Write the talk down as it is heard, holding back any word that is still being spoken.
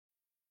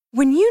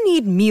When you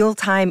need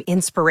mealtime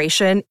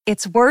inspiration,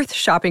 it's worth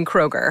shopping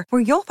Kroger,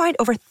 where you'll find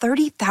over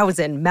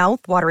 30,000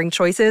 mouth-watering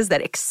choices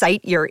that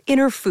excite your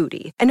inner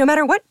foodie. And no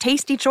matter what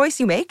tasty choice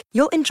you make,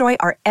 you'll enjoy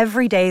our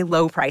everyday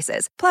low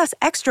prices, plus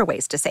extra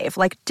ways to save,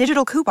 like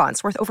digital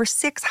coupons worth over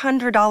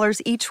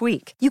 $600 each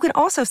week. You can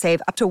also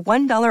save up to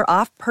 $1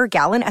 off per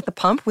gallon at the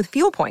pump with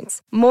fuel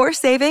points. More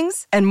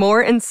savings and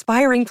more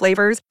inspiring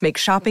flavors make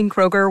shopping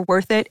Kroger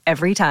worth it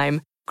every time.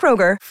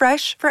 Kroger,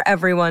 fresh for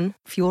everyone.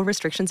 Fuel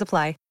restrictions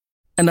apply.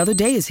 Another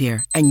day is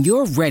here, and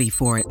you're ready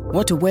for it.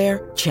 What to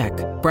wear? Check.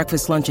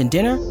 Breakfast, lunch, and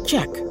dinner?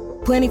 Check.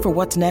 Planning for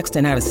what's next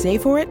and how to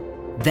save for it?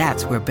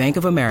 That's where Bank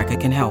of America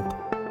can help.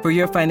 For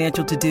your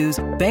financial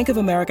to-dos, Bank of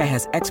America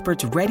has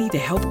experts ready to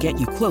help get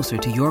you closer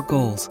to your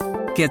goals.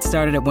 Get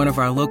started at one of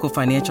our local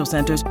financial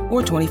centers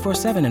or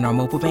 24/7 in our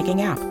mobile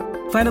banking app.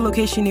 Find a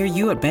location near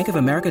you at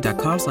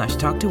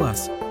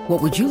bankofamerica.com/talktous. What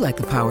would you like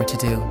the power to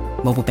do?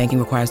 Mobile banking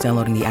requires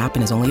downloading the app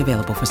and is only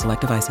available for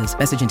select devices.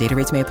 Message and data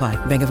rates may apply.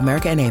 Bank of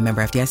America N.A.,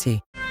 member FDIC.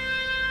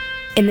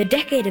 In the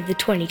decade of the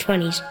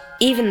 2020s,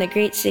 even the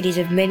great cities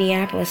of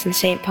Minneapolis and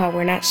St. Paul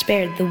were not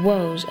spared the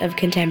woes of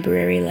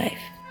contemporary life.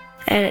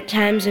 And at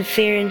times of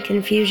fear and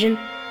confusion,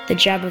 the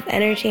job of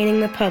entertaining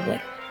the public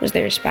was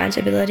the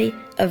responsibility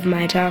of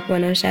My Talk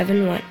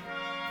 1071,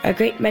 a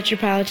great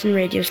metropolitan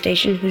radio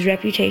station whose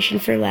reputation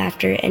for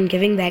laughter and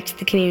giving back to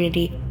the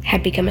community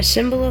had become a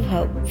symbol of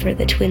hope for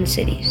the Twin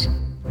Cities.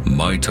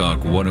 My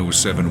Talk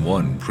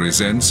 1071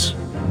 presents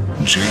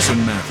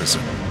Jason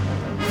Matheson,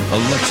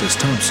 Alexis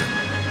Thompson,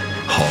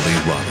 Holly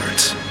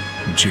Roberts.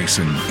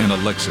 Jason and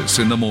Alexis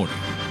in the morning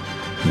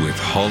with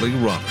Holly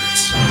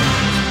Roberts.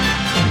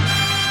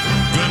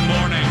 Good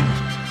morning,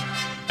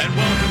 and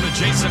welcome to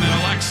Jason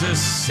and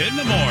Alexis in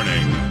the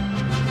morning.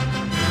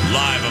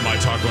 Live on My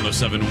Talk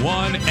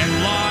 1071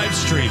 and live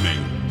streaming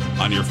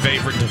on your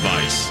favorite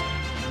device.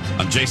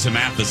 I'm Jason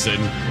Matheson,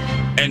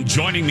 and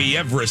joining me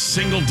every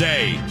single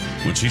day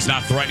when she's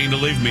not threatening to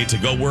leave me to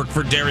go work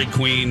for Dairy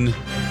Queen,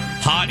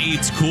 hot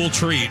eats, cool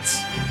treats,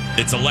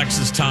 it's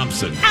Alexis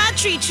Thompson. I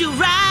treat you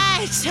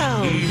right,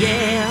 oh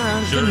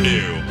yeah. Sure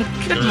do.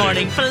 Good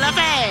morning,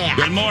 Fluffy.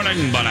 Good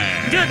morning, Bunny.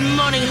 Good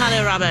morning,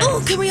 Holly Roberts.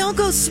 Oh, can we all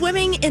go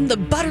swimming in the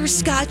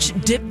butterscotch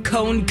dip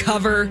cone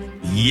cover?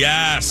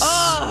 Yes.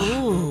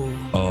 Oh.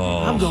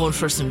 I'm going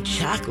for some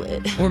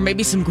chocolate. Or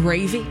maybe some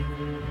gravy?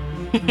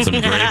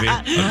 Some gravy.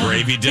 A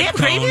gravy dip They have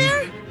cone. gravy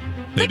there?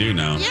 They do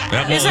now.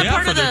 Yeah. Is that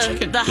part for of their the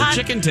chicken, hot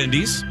chicken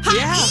tendies? Hot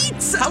eats,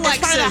 It's part of the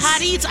Alexis.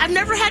 hot eats. I've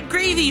never had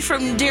gravy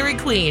from Dairy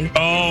Queen.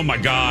 Oh my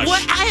gosh.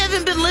 What? I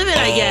haven't been living,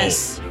 I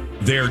guess.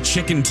 Their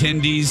chicken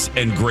tendies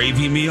and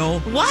gravy meal,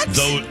 What?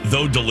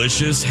 though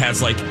delicious,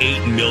 has like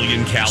 8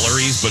 million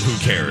calories, but who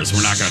cares?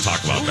 We're not going to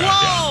talk about that.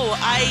 Whoa,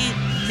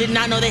 I did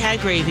not know they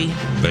had gravy.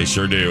 Yeah. They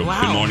sure do.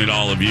 Wow. Good morning to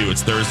all of you.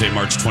 It's Thursday,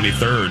 March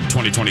 23rd,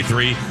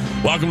 2023.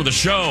 Welcome to the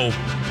show.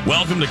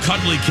 Welcome to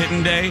Cuddly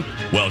Kitten Day.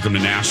 Welcome to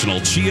National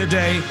Chia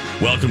Day.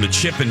 Welcome to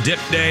Chip and Dip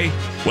Day.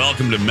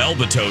 Welcome to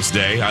Melba Toast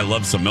Day. I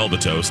love some Melba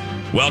Toast.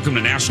 Welcome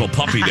to National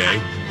Puppy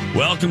Day.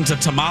 Welcome to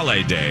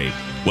Tamale Day.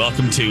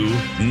 Welcome to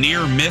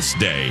Near Miss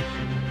Day.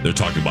 They're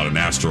talking about an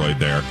asteroid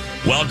there.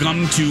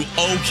 Welcome to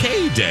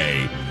OK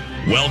Day.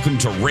 Welcome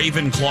to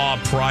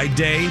Ravenclaw Pride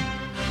Day.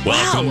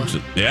 Welcome Wow.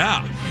 to,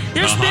 yeah.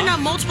 There's been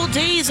multiple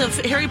days of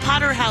Harry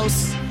Potter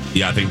house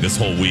Yeah, I think this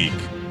whole week.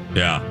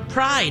 Yeah.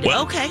 pride.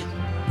 Well- Okay.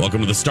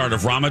 Welcome to the start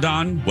of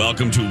Ramadan.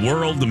 Welcome to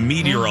World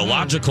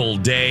Meteorological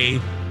Day.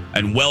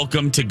 And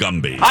welcome to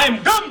Gumby.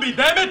 I'm Gumby,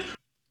 damn it!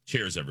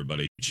 Cheers,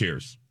 everybody.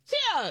 Cheers.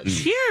 Yeah.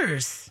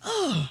 Cheers.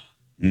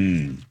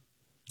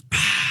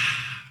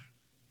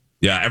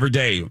 Yeah, every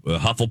day,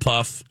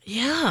 Hufflepuff.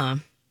 Yeah.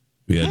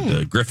 We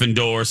had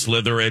Gryffindor,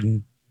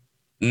 Slytherin.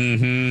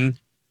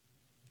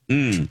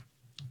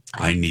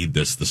 I need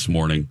this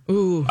morning.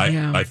 Ooh,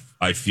 yeah.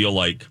 I feel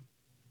like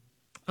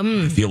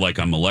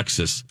I'm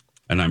Alexis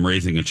and I'm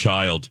raising a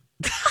child.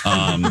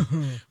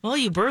 Well,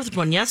 you birthed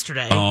one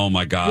yesterday. Oh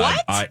my God!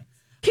 What?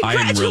 I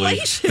am really.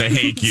 Congratulations.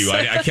 Thank you.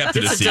 I kept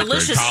it It's a a secret.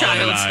 delicious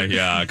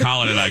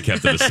Colin and I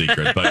kept it a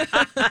secret.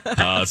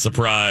 But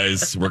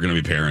surprise, we're going to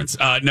be parents.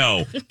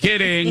 No,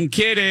 kidding.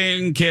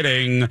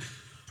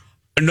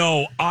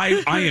 No,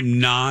 I am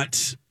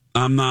not.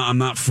 I'm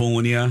not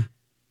fooling you.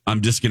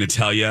 I'm just going to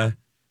tell you.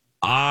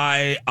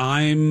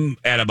 I'm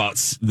at about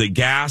the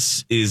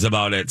gas is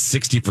about at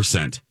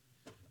 60%.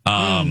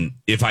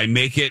 If I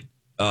make it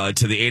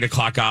to the 8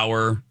 o'clock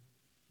hour,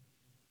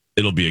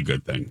 it'll be a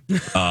good thing.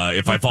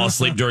 If I fall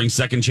asleep during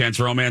Second Chance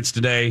Romance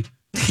today,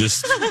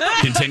 just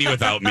continue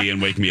without me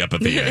and wake me up at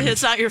the end.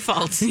 It's not your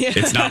fault.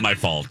 It's not my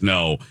fault.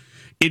 No,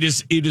 it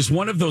is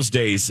one of those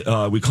days.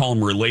 We call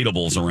them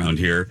relatables around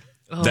here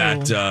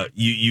that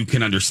you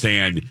can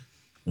understand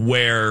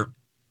where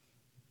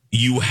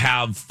you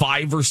have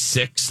 5 or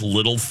 6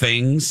 little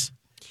things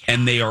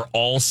and they are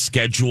all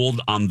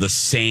scheduled on the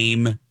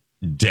same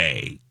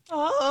day.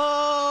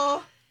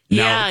 Oh. Now-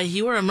 Yeah,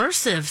 you were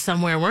immersive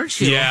somewhere,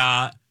 weren't you?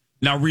 Yeah.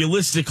 Now,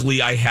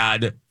 realistically, I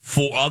had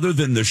 4, other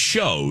than the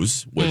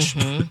shows, which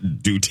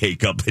do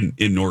take up an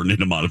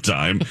inordinate amount of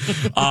time,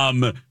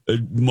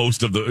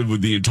 most of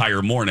the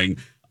entire morning.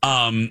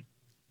 I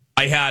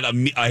had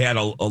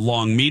a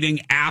long meeting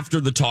after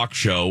the talk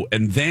show,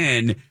 and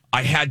then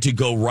I had to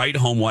go right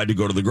home. Well, I had to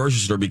go to the grocery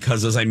store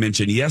because, as I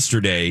mentioned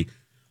yesterday,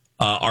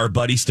 our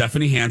buddy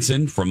Stephanie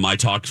Hansen from My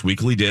Talk's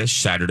Weekly Dish,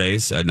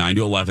 Saturdays at 9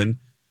 to 11.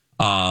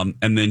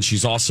 And then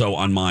she's also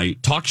on my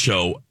talk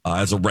show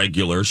as a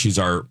regular. She's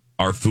our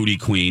foodie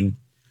queen.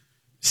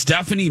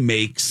 Stephanie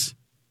makes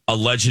a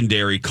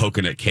legendary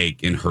coconut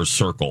cake in her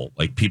circle.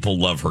 Like, people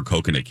love her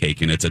coconut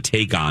cake, and it's a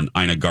take on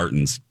Ina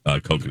Garten's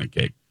coconut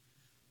cake.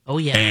 Oh,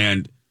 yeah.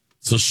 And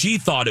so she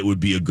thought it would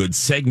be a good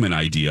segment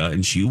idea,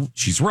 and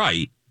she's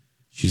right.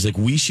 She's like,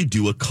 we should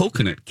do a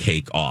coconut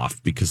cake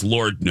off, because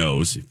Lord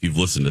knows, if you've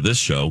listened to this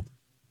show,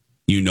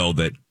 you know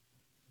that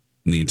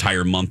in the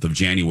entire month of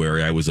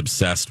January, I was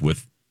obsessed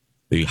with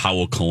the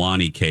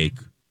Hao-Kalani cake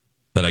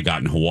that I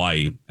got in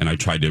Hawaii, and I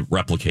tried to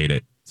replicate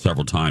it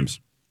several times.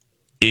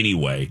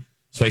 Anyway,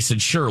 so I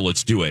said, sure,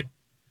 let's do it.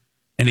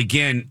 And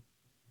again,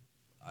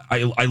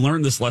 I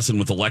learned this lesson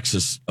with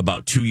Alexis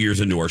about 2 years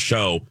into our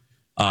show.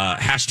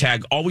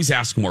 Hashtag always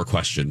ask more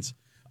questions.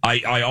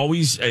 I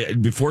always,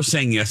 before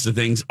saying yes to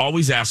things,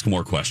 always ask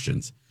more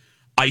questions.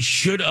 I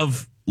should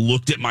have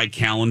looked at my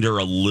calendar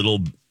a little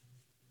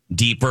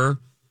deeper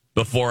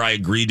before I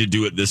agreed to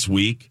do it this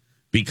week,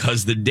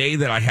 because the day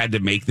that I had to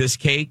make this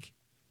cake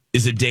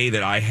is a day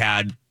that I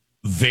had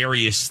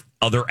various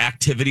other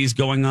activities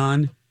going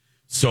on.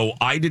 So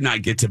I did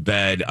not get to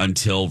bed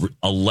until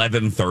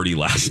 11:30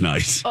 last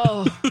night.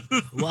 Oh,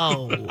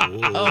 whoa.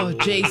 Oh,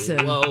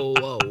 Jason.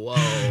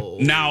 Whoa.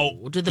 Now,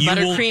 did the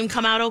buttercream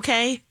come out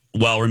okay?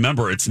 Well,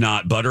 remember, it's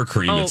not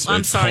buttercream. Oh, it's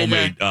I'm sorry,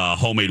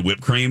 homemade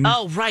whipped cream.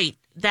 Oh, right.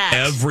 That.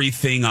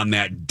 Everything on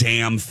that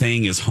damn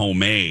thing is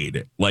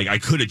homemade. Like, I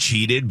could have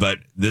cheated, but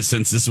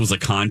since this was a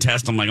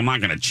contest, I'm like, I'm not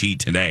going to cheat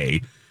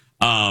today.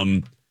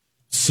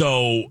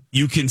 So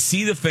you can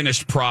see the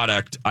finished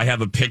product. I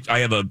have a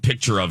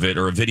picture of it,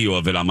 or a video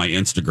of it, on my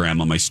Instagram,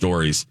 on my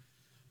stories.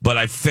 But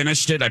I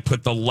finished it. I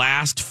put the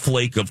last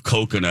flake of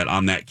coconut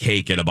on that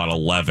cake at about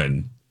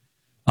 11.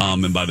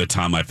 And by the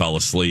time I fell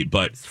asleep,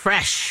 but It's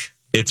fresh.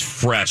 It's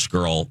fresh,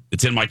 girl.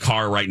 It's in my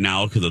car right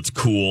now because it's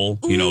cool.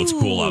 You know, it's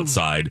cool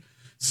outside.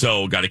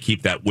 So got to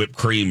keep that whipped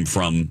cream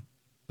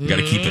got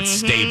to keep it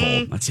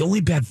stable. That's the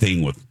only bad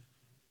thing with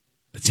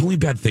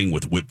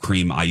whipped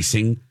cream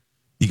icing.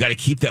 You got to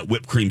keep that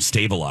whipped cream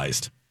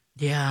stabilized.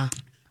 Yeah.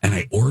 And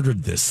I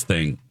ordered this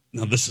thing.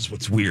 Now, this is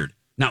what's weird.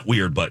 Not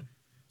weird, but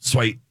so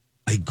I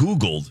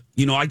Googled,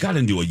 I got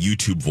into a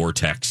YouTube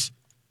vortex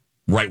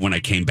right when I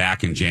came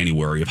back in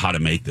January of how to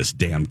make this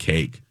damn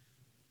cake.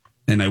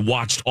 And I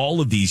watched all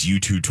of these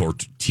YouTube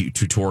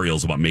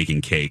tutorials about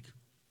making cake.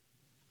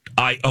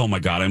 Oh my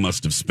God, I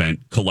must have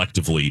spent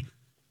collectively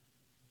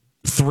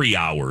 3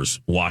 hours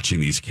watching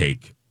these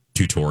cake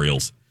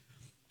tutorials.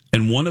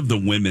 And one of the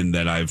women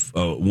that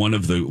one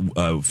of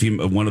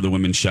the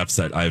women chefs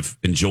that I've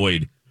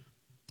enjoyed,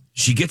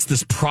 she gets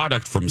this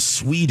product from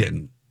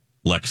Sweden,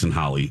 Lex and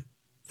Holly,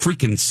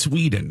 freaking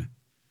Sweden.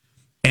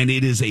 And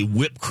it is a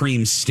whipped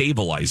cream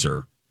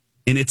stabilizer.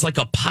 And it's like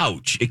a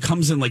pouch. It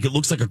comes in it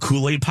looks like a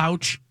Kool-Aid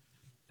pouch.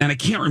 And I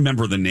can't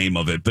remember the name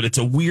of it, but it's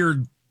a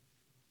weird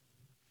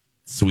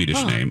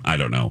Swedish name. I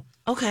don't know.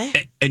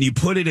 Okay. And you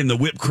put it in the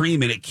whipped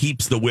cream, and it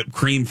keeps the whipped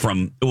cream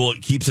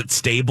it keeps it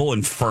stable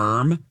and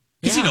firm.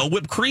 Because,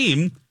 whipped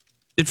cream,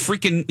 it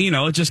freaking,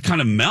 it just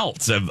kind of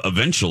melts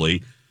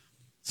eventually.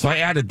 So I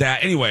added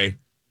that. Anyway,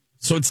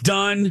 so it's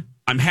done.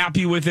 I'm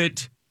happy with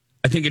it.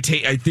 I think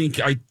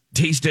I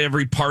tasted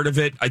every part of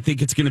it. I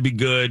think it's going to be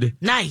good.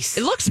 Nice.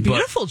 It looks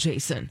beautiful,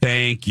 Jason.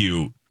 Thank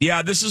you.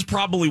 Yeah, this is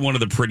probably one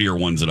of the prettier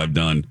ones that I've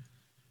done.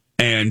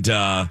 And,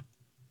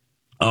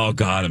 oh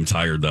God, I'm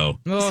tired though.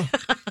 Oh.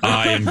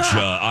 I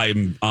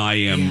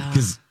am,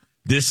 because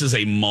this is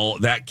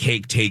that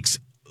cake takes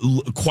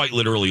quite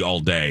literally all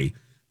day.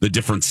 The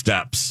different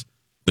steps,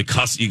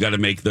 you got to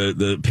make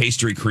the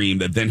pastry cream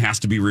that then has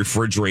to be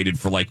refrigerated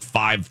for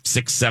 5,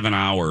 6, 7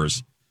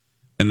 hours.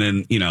 And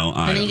then, and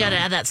then you got to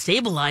add that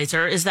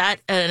stabilizer. Is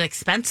that an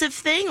expensive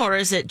thing, or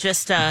is it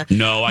just a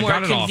more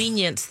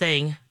convenience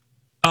thing?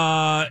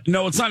 No,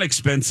 it's not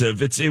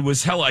expensive. It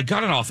was hell. I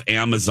got it off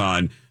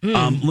Amazon.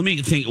 Let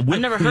me think. I've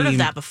never heard of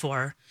that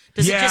before.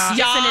 Does it just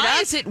stiffen it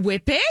up? Is it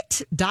Whip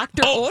It?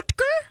 Dr.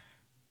 Oetker?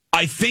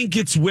 I think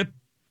it's Whip.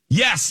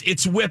 Yes,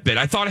 it's Whip It.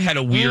 I thought it had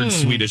a weird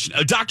Swedish.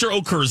 Dr.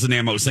 Oetker is the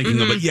name I was thinking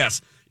of, but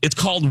yes, it's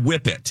called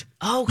Whip It.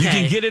 Okay. You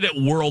can get it at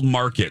World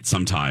Market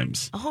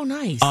sometimes. Oh,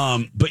 nice.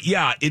 But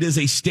yeah, it is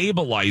a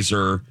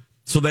stabilizer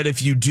so that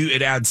if you do,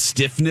 it adds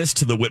stiffness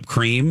to the whipped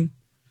cream.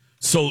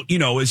 So,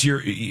 as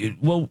you're, I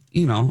don't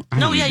you need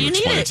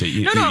it.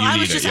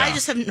 I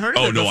just haven't heard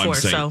of it before. I'm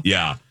saying,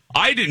 yeah.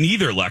 I didn't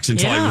either, Lex,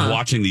 until I was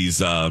watching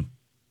these.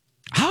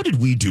 How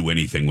did we do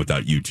anything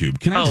without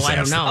YouTube? Can I just ask? I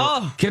don't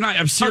know. Can I?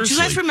 I'm seriously.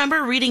 Do you guys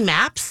remember reading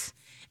maps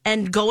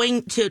and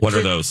going to? What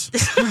are those?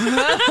 The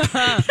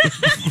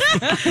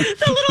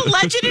little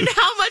legend and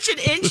how much an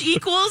inch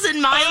equals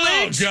in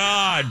mileage. Oh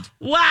God!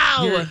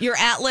 Wow. Your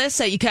atlas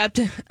that you kept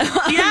in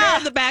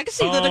the back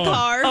seat of the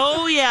car.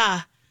 Oh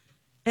yeah.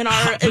 And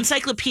our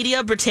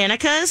Encyclopedia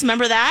Britannicas,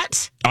 remember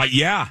that?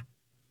 Yeah.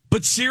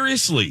 But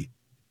seriously,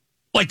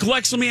 like,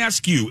 Lex, let me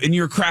ask you, in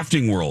your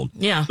crafting world.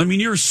 Yeah. I mean,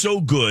 you're so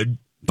good.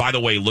 By the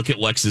way, look at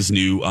Lex's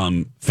new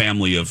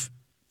family of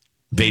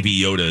baby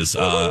Yodas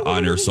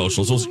on her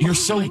socials. You're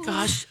so... Oh, my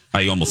gosh.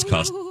 I almost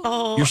cussed.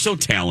 Oh. You're so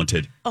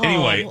talented.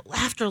 Anyway.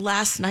 After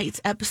last night's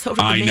episode of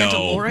The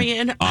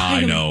Mandalorian,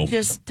 I'm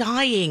just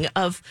dying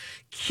of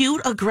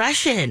cute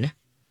aggression.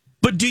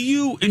 But do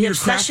you, in your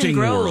crafting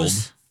world...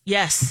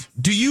 Yes.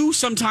 Do you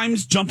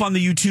sometimes jump on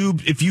the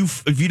YouTube if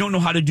you don't know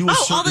how to do a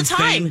certain all the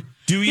time. thing?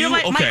 Do you?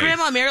 My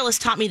grandma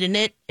Marilis taught me to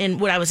knit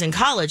when I was in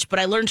college, but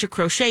I learned to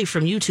crochet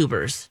from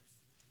YouTubers.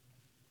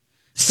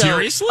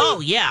 Seriously?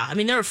 Oh, yeah. I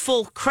mean, there are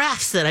full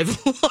crafts that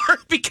I've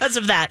learned because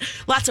of that.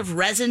 Lots of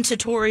resin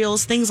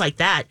tutorials, things like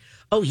that.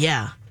 Oh,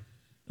 yeah.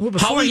 Well,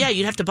 before,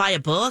 you'd have to buy a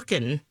book.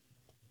 And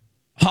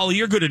Holly,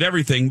 you're good at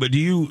everything, but do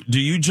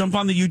you jump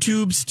on the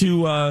YouTubes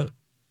to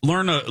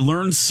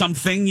learn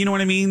something? You know what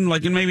I mean?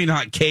 Like, maybe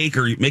not cake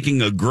or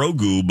making a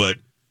Grogu, but...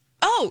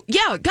 Oh,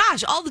 yeah,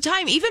 gosh, all the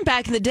time. Even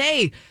back in the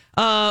day,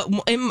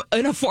 in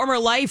a former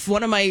life,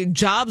 one of my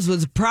jobs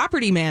was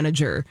property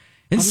manager.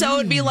 And so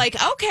it'd be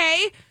like,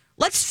 okay,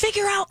 let's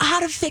figure out how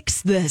to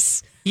fix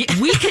this. Yeah.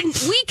 We can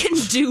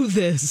do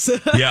this.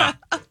 Yeah.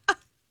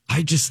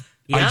 I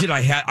had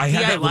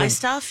that little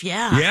stuff.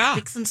 Yeah.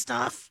 Fixing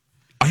stuff.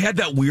 I had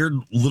that weird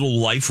little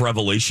life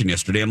revelation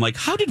yesterday. I'm like,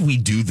 how did we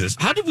do this?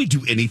 How did we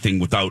do anything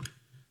without...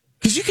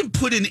 Because you can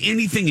put in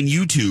anything in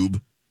YouTube,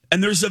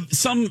 and there's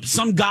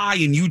some guy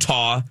in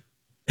Utah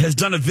has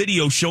done a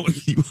video showing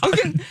you how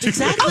to do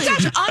exactly. Oh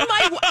gosh, on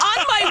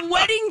my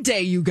wedding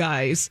day, you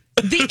guys,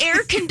 the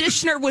air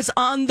conditioner was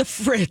on the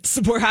fritz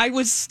where I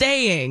was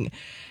staying.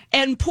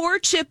 And poor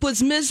Chip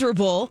was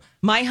miserable,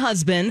 my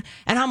husband,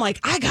 and I'm like,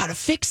 I gotta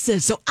fix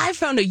this. So I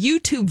found a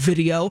YouTube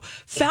video,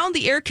 found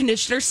the air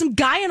conditioner. Some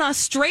guy in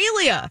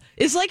Australia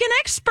is like an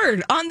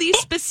expert on these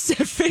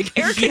specific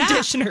air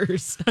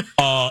conditioners.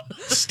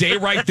 Stay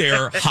right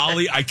there.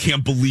 Holly, I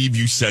can't believe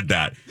you said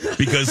that.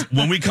 Because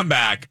when we come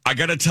back, I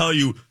gotta tell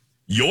you,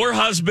 your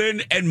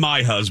husband and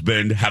my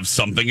husband have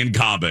something in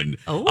common.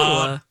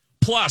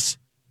 Plus,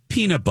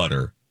 peanut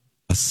butter,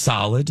 a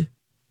solid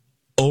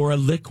or a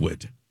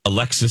liquid?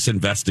 Alexis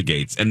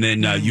investigates. And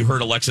then you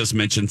heard Alexis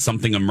mention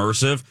something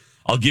immersive.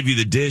 I'll give you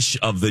the dish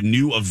of the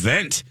new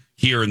event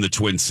here in the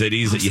Twin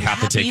Cities that you have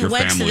to take your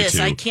family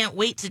to. I can't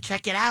wait to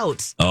check it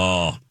out.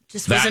 Oh,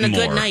 just wasn't a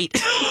good night.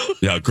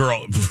 Yeah,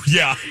 girl.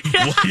 Yeah.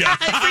 Well, yeah.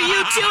 For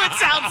you too, it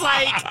sounds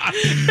like.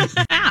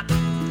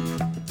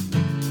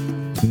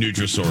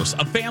 Nutrisource,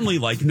 a family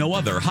like no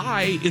other.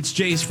 Hi, it's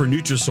Jace for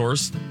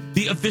Nutrisource,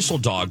 the official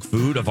dog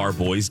food of our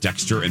boys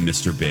Dexter and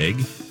Mr.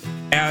 Big.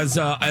 As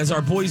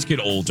our boys get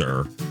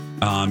older,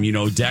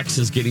 Dex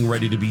is getting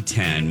ready to be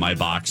 10, my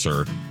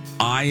boxer.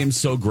 I am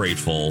so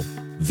grateful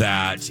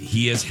that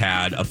he has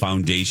had a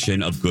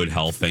foundation of good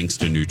health thanks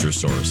to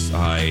Nutrisource.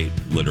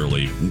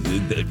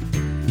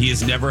 He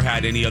has never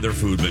had any other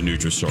food but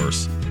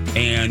Nutrisource.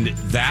 And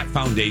that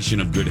foundation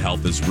of good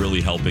health is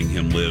really helping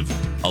him live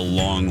a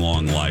long,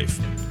 long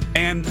life.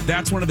 And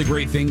that's one of the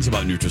great things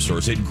about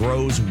Nutrisource. It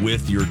grows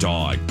with your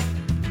dog.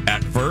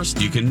 At first,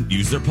 you can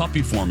use their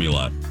puppy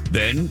formula.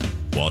 Then,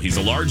 well, he's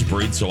a large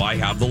breed, so I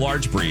have the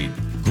large breed.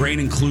 Grain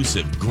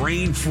inclusive,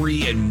 grain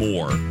free, and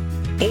more.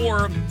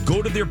 Or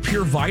go to their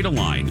Pure Vita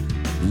line.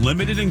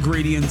 Limited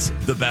ingredients,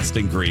 the best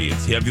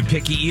ingredients. Have you a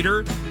picky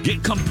eater?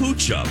 Get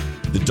Kombucha,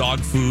 the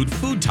dog food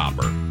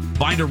topper.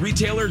 Find a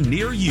retailer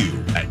near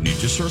you at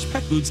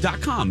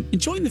NutriSourcePetFoods.com.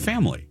 Join the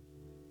family.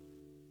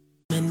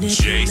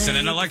 Jason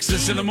and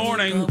Alexis in the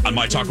morning on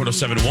My Talk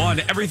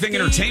 107.1. Everything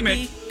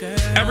entertainment,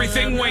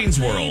 everything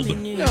Wayne's World.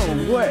 No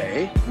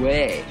way.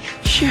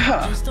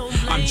 Yeah.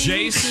 I'm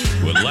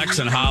Jace with Lex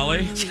and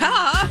Holly.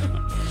 Cha.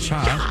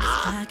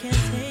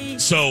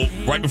 So,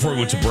 right before we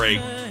went to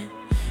break,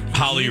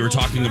 Holly, you were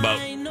talking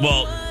about,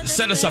 well,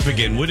 set us up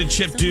again. What did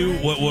Chip do?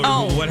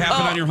 What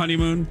happened on your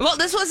honeymoon? Well,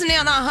 this wasn't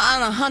on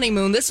a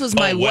honeymoon. This was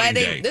my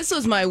wedding. Day. This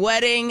was my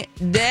wedding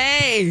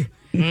day.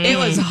 It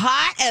was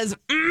hot as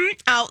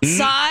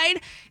outside,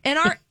 and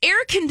our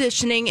air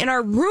conditioning in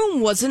our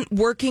room wasn't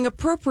working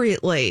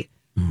appropriately.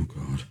 Oh,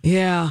 God.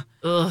 Yeah.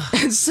 Ugh.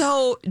 And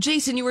so,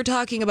 Jason, you were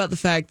talking about the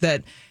fact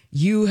that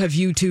you have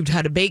YouTubed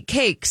how to bake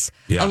cakes.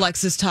 Yeah.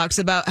 Alexis talks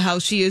about how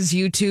she has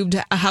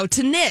YouTubed how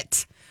to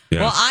knit. Yeah.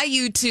 Well, I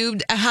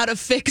YouTubed how to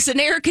fix an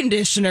air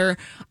conditioner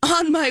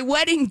on my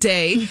wedding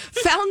day.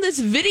 Found this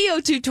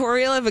video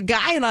tutorial of a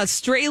guy in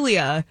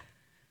Australia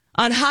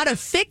on how to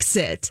fix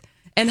it.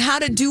 And how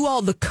to do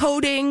all the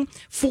coding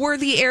for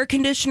the air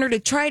conditioner to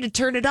try to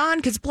turn it on.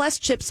 Because bless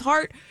Chip's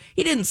heart,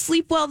 he didn't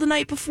sleep well the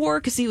night before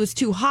because he was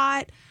too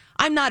hot.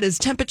 I'm not as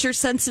temperature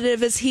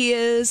sensitive as he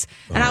is.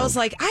 And I was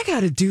like, I got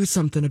to do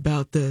something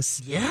about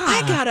this.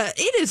 Yeah.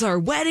 It is our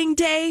wedding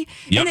day.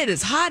 Yep. And it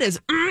is hot as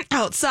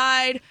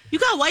outside. You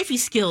got wifey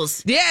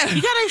skills. Yeah.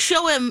 You got to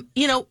show him,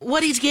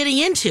 what he's getting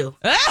into.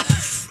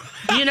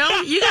 You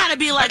got to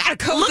be like,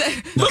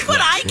 look what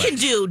I can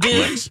do,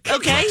 dude.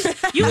 Okay?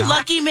 You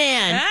lucky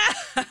man.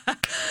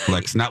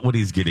 Lex, not what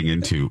he's getting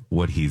into,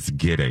 what he's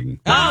getting.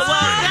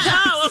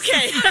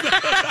 Okay.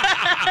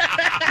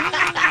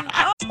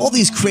 All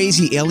these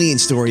crazy alien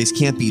stories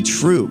can't be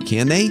true,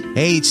 can they?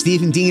 Hey, it's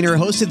Stephen Diener,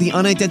 host of the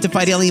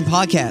Unidentified Alien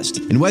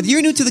Podcast. And whether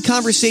you're new to the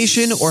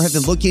conversation or have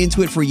been looking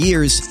into it for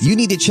years, you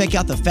need to check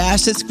out the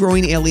fastest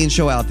growing alien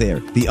show out there,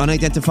 the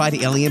Unidentified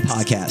Alien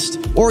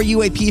Podcast, or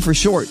UAP for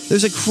short.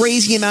 There's a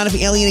crazy amount of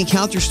alien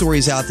encounter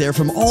stories out there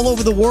from all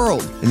over the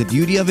world. And the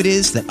beauty of it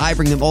is that I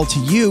bring them all to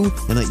you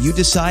and let you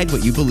decide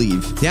what you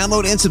believe.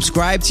 Download and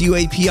subscribe to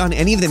UAP on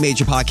any of the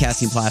major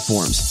podcasting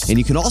platforms. And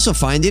you can also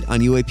find it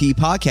on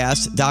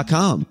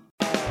UAPpodcast.com.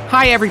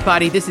 Hi,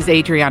 everybody. This is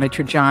Adriana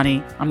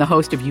Trajani. I'm the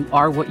host of You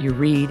Are What You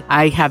Read.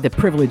 I have the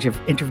privilege of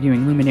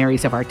interviewing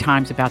luminaries of our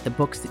times about the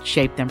books that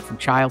shaped them from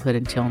childhood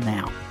until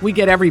now. We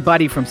get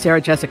everybody from Sarah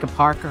Jessica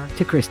Parker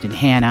to Kristen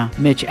Hanna,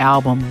 Mitch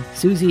Albom,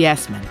 Susie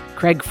Essman,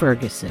 Craig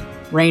Ferguson,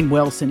 Rainn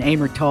Wilson,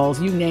 Amor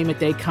Tolls, you name it,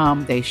 they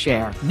come, they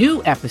share.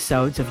 New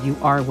episodes of You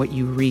Are What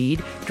You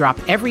Read drop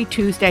every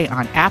Tuesday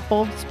on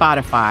Apple,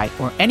 Spotify,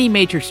 or any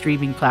major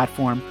streaming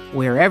platform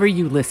wherever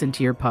you listen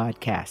to your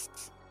podcasts.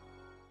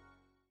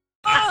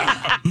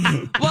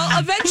 Well,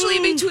 eventually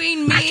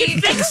between me... I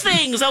can fix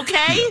things,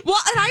 okay? Well,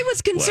 and I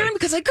was concerned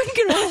because I couldn't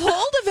get a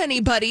hold of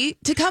anybody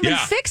to come and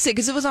fix it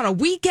because it was on a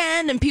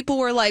weekend and people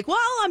were like, well,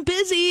 I'm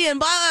busy and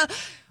blah.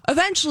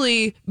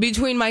 Eventually,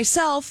 between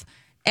myself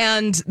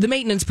and the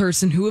maintenance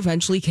person who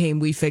eventually came,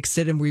 we fixed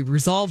it and we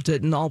resolved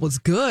it and all was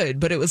good.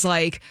 But it was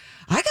like,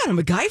 I got to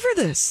MacGyver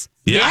this.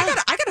 Yeah.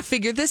 I got to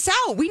figure this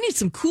out. We need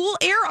some cool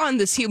air on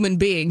this human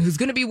being who's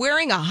going to be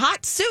wearing a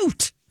hot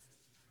suit.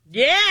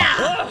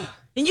 Yeah.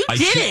 And you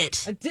did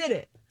it. I did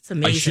it. It's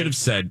amazing. I should have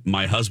said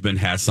my husband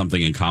has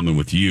something in common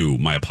with you.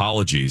 My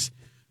apologies,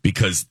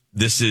 because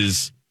this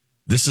is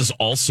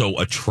also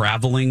a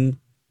traveling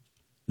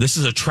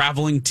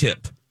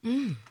tip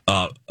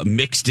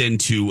mixed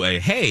into a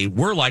hey,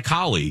 we're like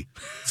Holly.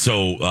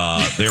 So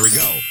there we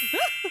go.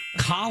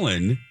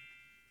 Colin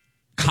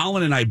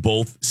and I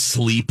both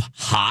sleep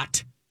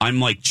hot. I'm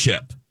like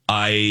Chip.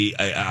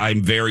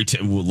 I'm very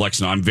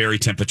Lex. No, I'm very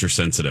temperature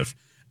sensitive,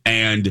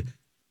 and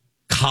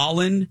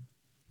Colin.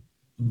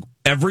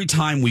 Every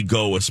time we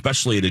go,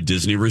 especially at a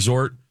Disney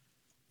resort,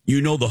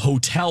 the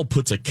hotel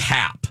puts a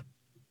cap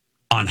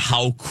on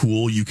how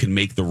cool you can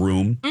make the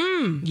room.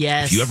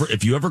 Yes.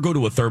 If you ever go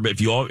to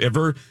if you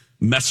ever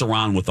mess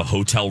around with a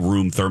hotel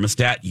room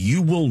thermostat,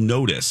 you will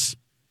notice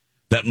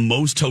that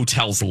most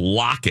hotels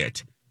lock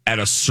it at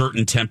a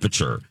certain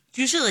temperature. It's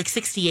usually like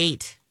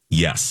 68.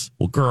 Yes.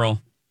 Well,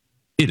 girl,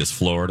 it is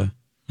Florida.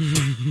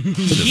 Florida.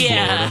 Did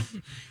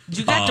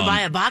you have to buy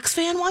a box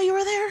fan while you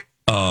were there?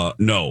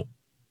 No.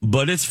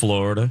 But it's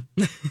Florida,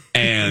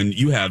 and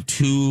you have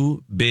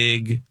two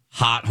big,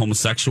 hot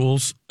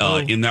homosexuals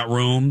in that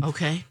room.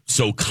 Okay.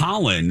 So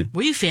Colin...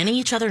 Were you fanning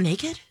each other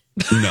naked?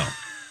 No.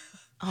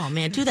 Oh,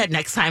 man, do that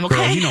next time, okay?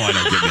 Girl, I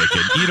don't get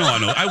naked. I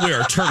know. I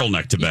wear a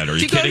turtleneck to bed. Are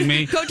you kidding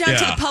me? Go down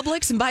to the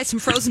Publix and buy some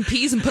frozen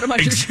peas and put them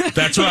on your...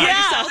 That's right.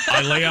 Yeah.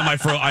 I lay on my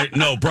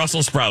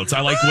Brussels sprouts. I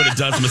like what it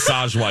does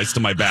massage-wise to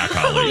my back,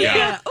 Holly.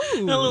 Yeah.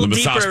 The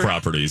massage deeper.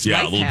 properties.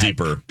 Yeah, a little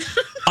deeper.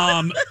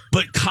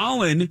 But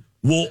Colin...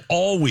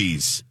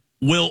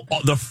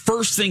 the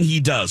first thing he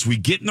does, we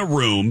get in the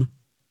room,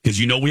 because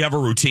we have a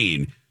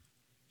routine.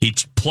 He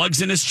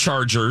plugs in his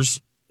chargers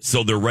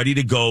so they're ready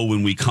to go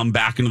when we come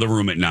back into the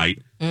room at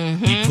night.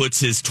 Mm-hmm. He puts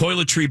his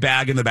toiletry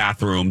bag in the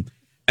bathroom,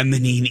 and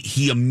then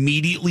he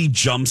immediately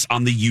jumps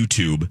on the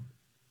YouTube,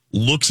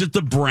 looks at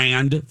the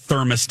brand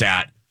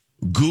thermostat,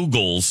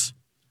 Googles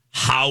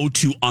how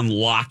to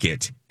unlock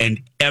it,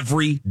 and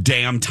every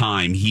damn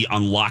time he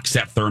unlocks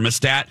that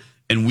thermostat,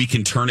 and we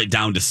can turn it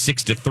down to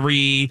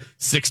 63,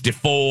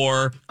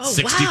 64,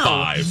 65.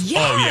 Wow.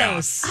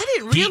 Yes. Oh, yeah. I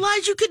didn't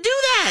realize you could do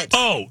that.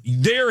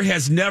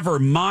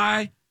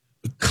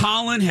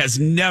 Colin has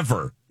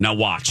never, now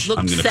watch, Looked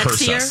I'm going to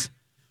curse sexier? us.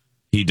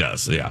 He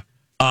does, yeah.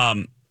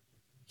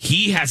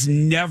 He has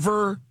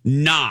never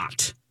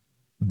not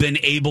been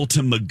able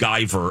to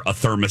MacGyver a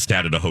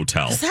thermostat at a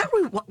hotel. Does that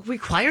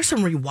require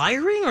some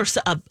rewiring or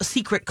a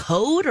secret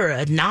code or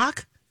a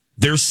knock?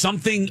 There's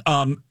something,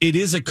 it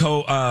is a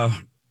code.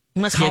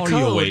 Must be a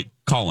code.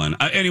 Colin.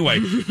 Anyway,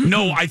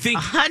 no, I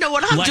think I know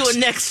what I'm doing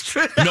next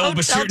trip. No,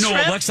 but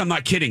Lex, I'm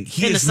not kidding.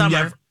 He has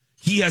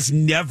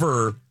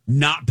never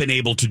not been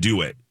able to do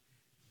it.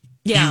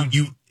 Yeah.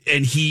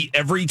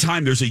 Every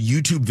time there's a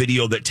YouTube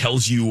video that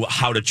tells you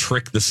how to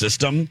trick the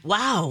system.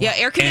 Wow. Yeah,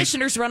 air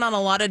conditioners run on a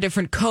lot of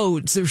different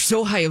codes. They're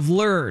so I have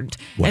learned.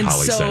 What and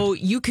Holly so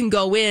said. you can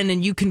go in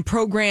and you can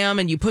program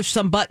and you push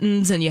some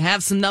buttons and you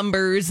have some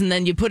numbers and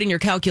then you put in your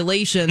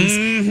calculations.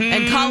 Mm-hmm.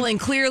 And Colin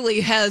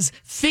clearly has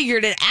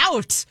figured it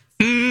out.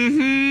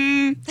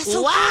 Mm-hmm. That's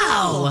so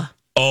wow.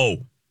 Cool. Oh,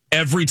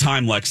 every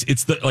time, Lex.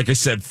 It's like I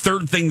said,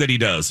 third thing that he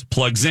does.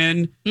 Plugs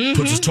in,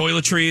 puts his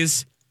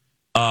toiletries,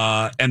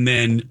 and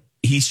then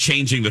he's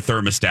changing the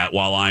thermostat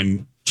while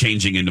I'm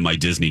changing into my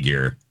Disney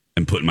gear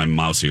and putting my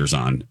mouse ears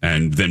on.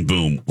 And then,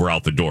 boom, we're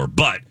out the door.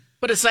 But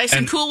it's nice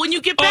and cool when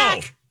you get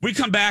back. We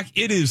come back.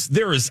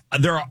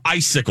 There are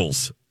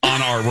icicles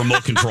on our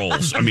remote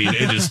controls. I mean,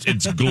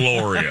 it's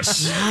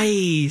glorious.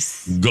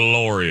 Nice.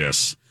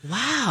 Glorious.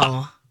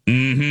 Wow.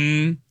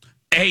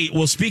 Hey,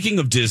 well, speaking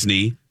of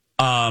Disney,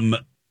 I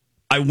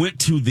went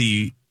to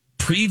the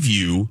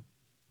preview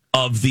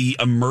of the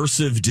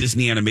immersive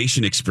Disney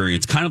animation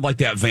experience, kind of like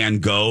that Van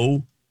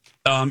Gogh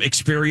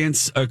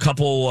experience a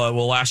couple,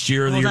 last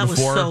year, the year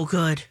before. That was so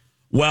good.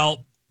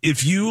 Well,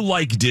 if you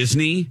like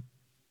Disney,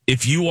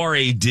 if you are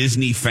a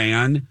Disney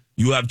fan,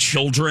 you have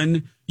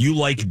children, you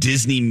like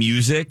Disney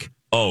music,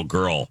 oh,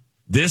 girl,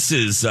 this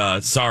is,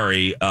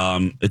 sorry,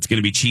 it's going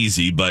to be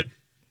cheesy, but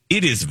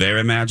it is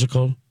very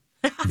magical.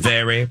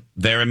 Very,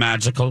 very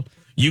magical.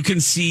 You can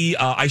see,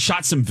 I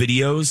shot some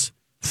videos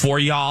for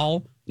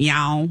y'all.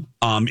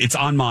 It's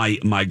on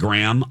my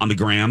gram, on the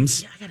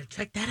grams. Yeah, I got to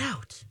check that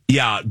out.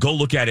 Yeah, go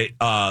look at it.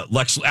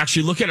 Lex,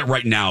 actually look at it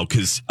right now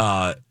because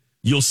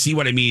you'll see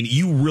what I mean.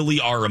 You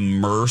really are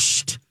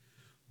immersed.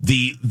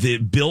 The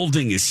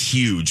building is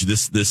huge.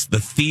 The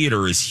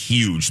theater is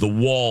huge. The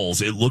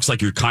walls, it looks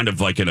like you're kind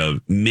of like in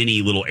a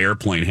mini little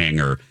airplane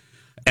hangar.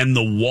 And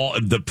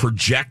the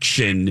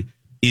projection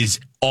is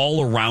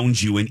all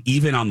around you and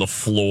even on the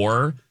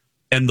floor.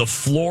 And the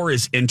floor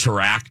is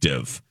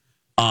interactive.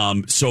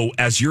 So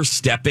as you're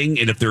stepping,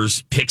 and if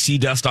there's pixie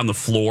dust on the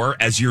floor,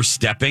 as you're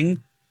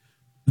stepping,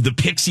 the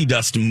pixie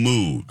dust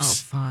moves.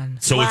 Oh, fun.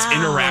 So It's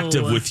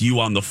interactive with you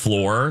on the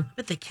floor.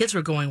 But the kids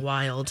were going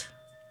wild.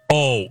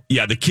 Oh,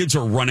 yeah. The kids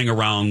are running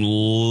around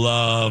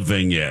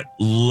loving it.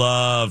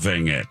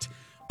 Loving it.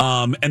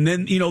 And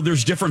then,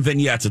 there's different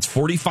vignettes. It's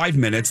 45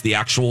 minutes, the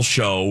actual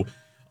show.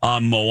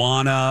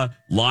 Moana,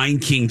 Lion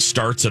King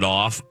starts it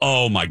off.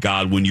 Oh, my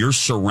God. When you're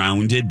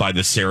surrounded by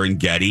the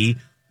Serengeti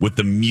with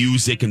the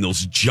music and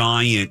those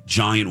giant,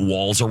 giant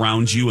walls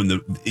around you, and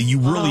you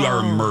really are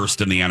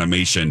immersed in the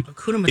animation.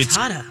 Hakuna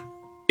Matata.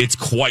 It's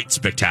quite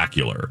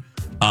spectacular.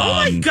 Oh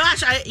my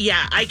gosh!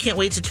 I can't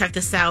wait to check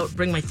this out.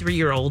 Bring my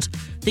 3-year-old.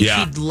 Think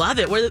she'd love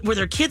it. Were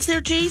there kids there,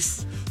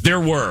 Jace? There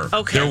were.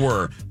 Okay. There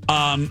were.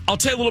 I'll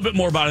tell you a little bit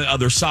more about it on the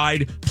other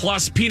side.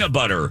 Plus peanut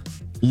butter,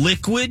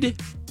 liquid,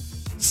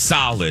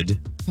 solid,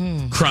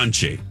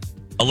 crunchy.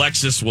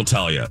 Alexis will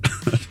tell you.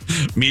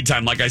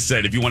 Meantime, like I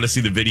said, if you want to see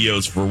the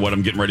videos for what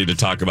I'm getting ready to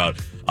talk about,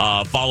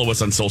 follow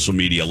us on social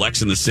media.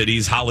 Lex in the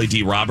Cities, Holly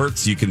D.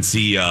 Roberts. You can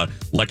see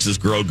Lex's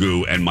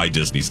Grogu and my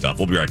Disney stuff.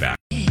 We'll be right back.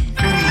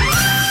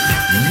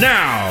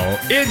 Now,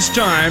 it's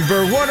time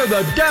for one of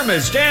the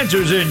dumbest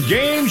answers in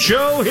game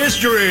show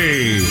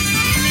history.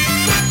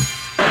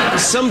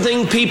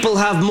 Something people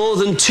have more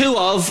than 2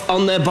 of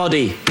on their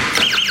body.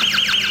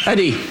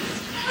 Eddie.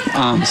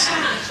 Arms.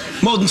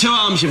 More than 2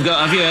 arms you've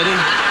got, have you, Eddie?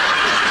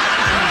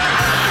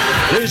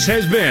 This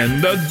has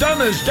been the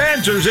dumbest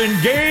answers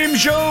in game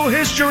show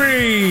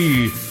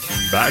history.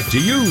 Back to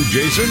you,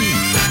 Jason.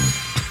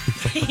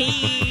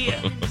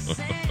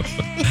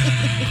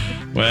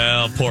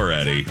 Well, poor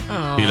Eddie.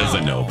 Oh. He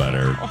doesn't know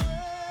better.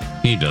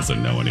 He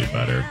doesn't know any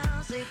better.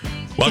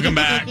 Welcome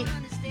back.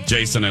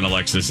 Jason and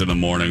Alexis in the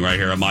morning right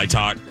here on My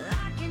Talk.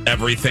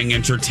 Everything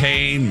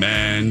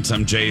Entertainment.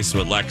 I'm Jace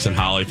with Lex and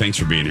Holly. Thanks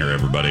for being here,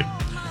 everybody.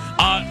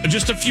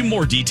 Just a few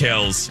more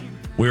details.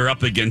 We were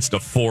up against a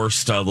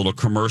forced little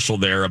commercial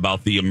there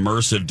about the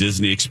immersive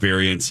Disney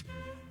experience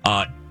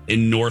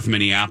in North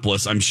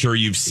Minneapolis. I'm sure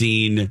you've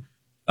seen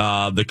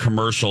the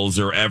commercials.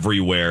 They're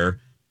everywhere,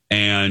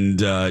 and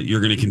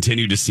you're going to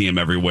continue to see them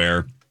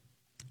everywhere.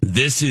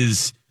 This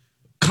is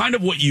kind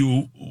of what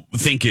you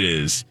think it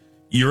is.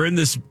 You're in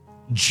this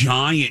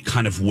giant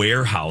kind of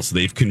warehouse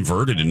they've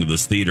converted into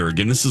this theater.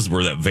 Again, this is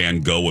where that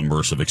Van Gogh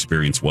immersive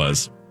experience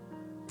was.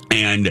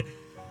 And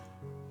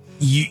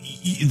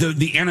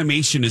the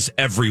animation is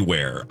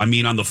everywhere. I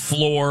mean, on the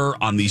floor,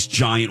 on these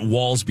giant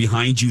walls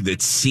behind you,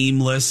 that's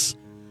seamless.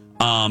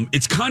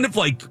 It's kind of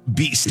like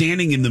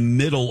standing in the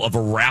middle of a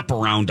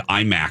wraparound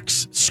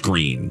IMAX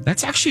screen.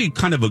 That's actually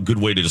kind of a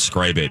good way to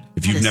describe it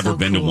if you've never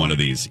been to one of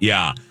these.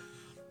 Yeah.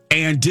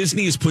 And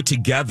Disney has put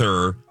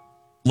together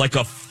like a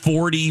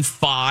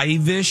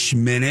 45-ish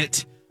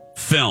minute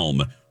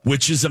film,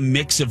 which is a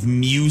mix of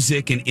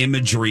music and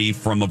imagery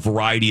from a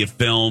variety of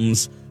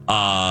films.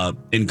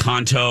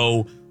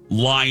 Encanto,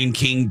 Lion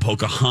King,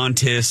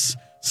 Pocahontas,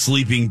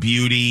 Sleeping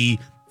Beauty,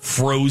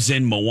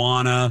 Frozen,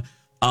 Moana,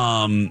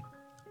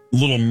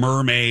 Little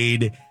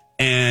Mermaid.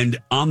 And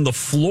on the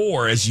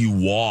floor, as you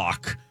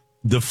walk,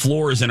 the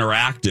floor is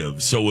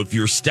interactive. So if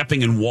you're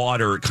stepping in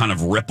water, it kind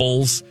of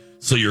ripples.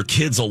 So your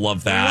kids will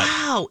love that.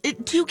 Wow.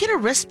 Do you get a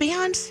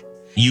wristband?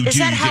 You get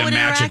a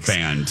magic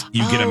band.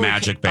 You get a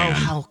magic band. Oh,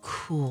 how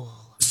cool.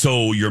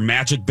 So your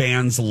magic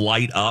bands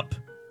light up.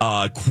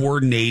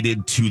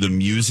 Coordinated to the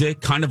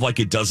music, kind of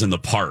like it does in the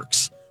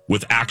parks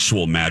with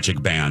actual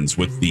magic bands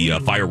with the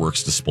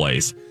fireworks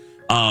displays.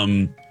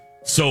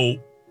 So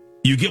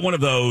you get one of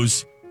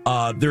those.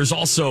 There's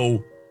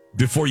also,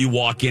 before you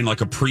walk in, like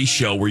a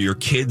pre-show where your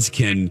kids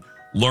can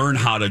learn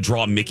how to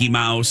draw Mickey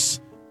Mouse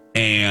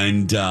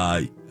and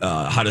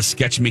how to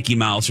sketch Mickey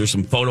Mouse, or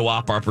some photo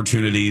op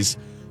opportunities.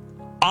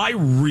 I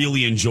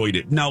really enjoyed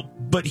it. Now,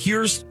 but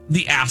here's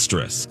the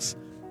asterisks.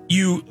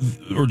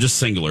 Or just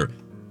singular.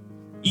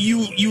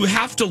 You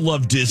have to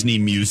love Disney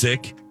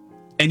music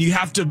And you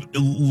have to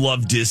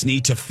love Disney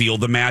to feel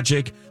the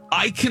magic.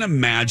 I can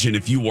imagine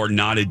if you are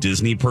not a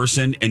Disney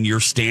person and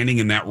you're standing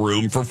in that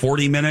room for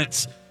 40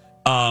 minutes,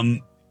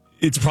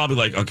 it's probably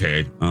like,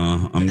 okay,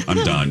 I'm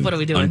done. What are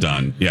we doing? I'm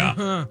done.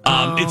 Yeah.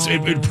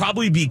 It'd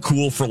probably be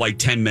cool for like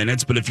 10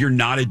 minutes, but if you're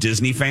not a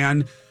Disney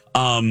fan,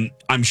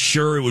 I'm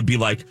sure it would be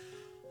like,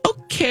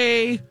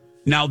 okay.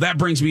 Now that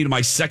brings me to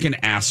my second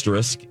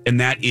asterisk,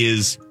 and that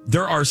is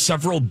there are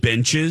several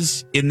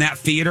benches in that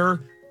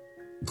theater.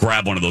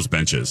 Grab one of those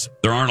benches.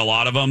 There aren't a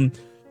lot of them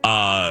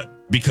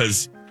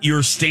because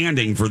you're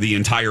standing for the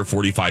entire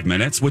 45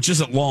 minutes, which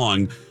isn't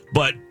long,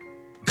 but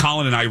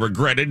Colin and I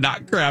regretted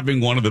not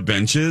grabbing one of the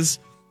benches.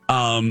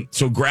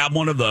 So grab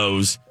one of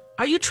those.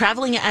 Are you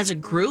traveling as a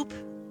group?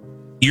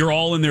 You're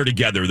all in there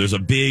together. There's a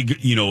big,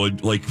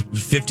 like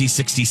 50,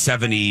 60,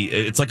 70.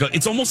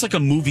 It's almost like a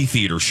movie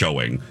theater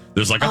showing.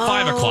 There's like a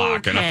 5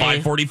 o'clock and a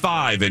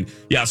 5:45. And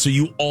yeah, so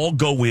you all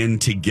go in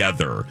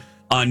together.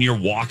 And you're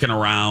walking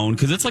around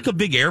because it's like a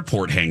big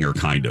airport hangar,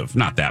 kind of.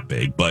 Not that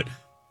big, but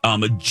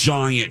a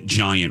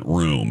giant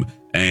room.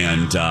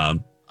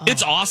 And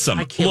it's awesome.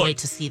 I can't wait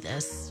to see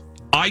this.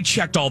 I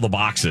checked all the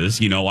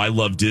boxes. I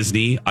love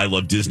Disney. I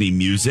love Disney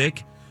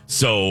music.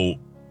 So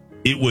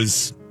it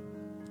was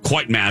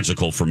quite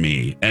magical for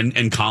me.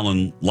 And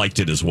Colin liked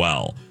it as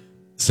well.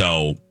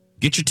 So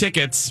get your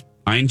tickets.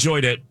 I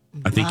enjoyed it.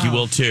 I think you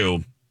will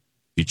too.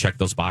 You check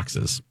those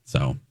boxes.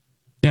 So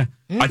yeah,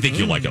 I think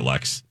you'll like it,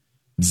 Lex.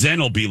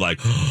 Zen will be like,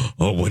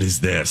 oh, what is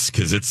this?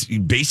 Because it's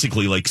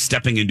basically like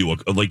stepping into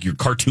like your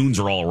cartoons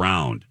are all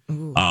around.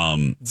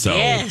 So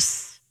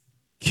yes,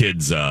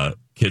 kids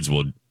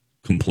will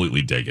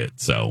completely dig it.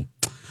 So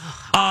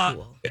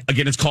cool.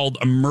 Again, it's called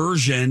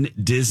Immersion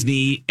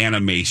Disney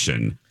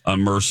Animation.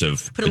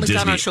 Immersive. Put a link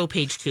on our show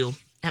page too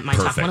at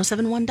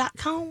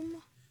mytalk1071.com.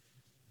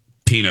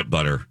 Peanut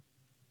butter,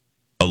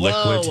 a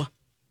liquid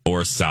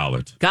or a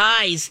solid.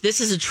 Guys,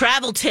 this is a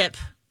travel tip.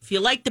 If you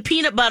like the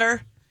peanut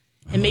butter.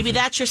 And maybe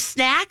that's your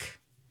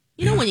snack,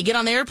 when you get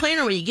on the airplane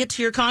or when you get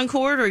to your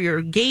Concorde or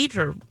your gate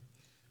or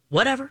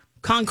whatever.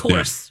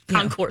 Concourse. Yeah.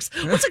 Concourse.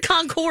 What's a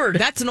Concorde?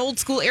 That's an old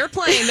school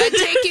airplane that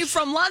take you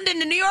from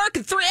London to New York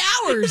in 3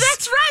 hours.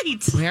 That's right.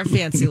 We aren't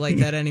fancy like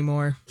that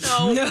anymore.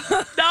 No.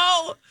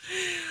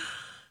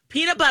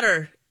 Peanut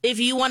butter. If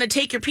you want to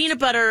take your peanut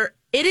butter,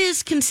 it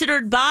is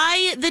considered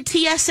by the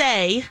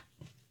TSA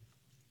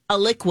a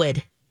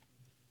liquid.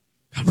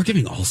 God, we're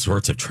giving all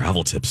sorts of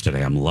travel tips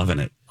today. I'm loving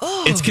it.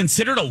 Oh. It's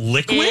considered a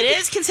liquid? It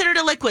is considered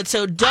a liquid,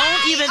 so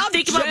don't even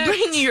think about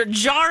bringing your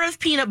jar of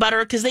peanut butter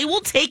because they will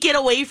take it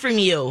away from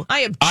you. I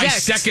object.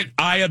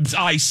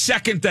 I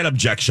second that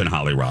objection,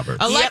 Holly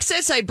Roberts.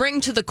 Alexis, I bring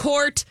to the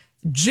court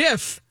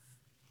Jif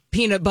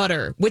peanut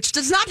butter, which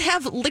does not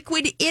have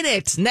liquid in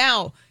it.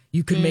 Now,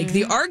 you could make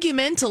the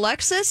argument,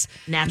 Alexis.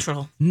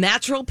 Natural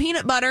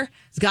peanut butter.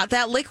 It's got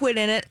that liquid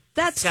in it.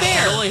 That's fair.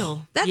 That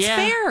oil. That's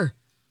fair.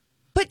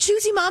 But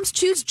choosy moms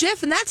choose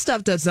Jif, and that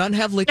stuff does not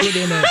have liquid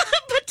in it.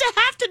 But to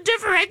have to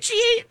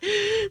differentiate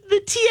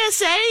the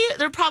TSA,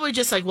 they're probably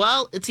just like,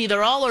 well, it's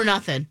either all or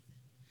nothing.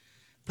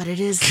 But it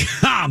is.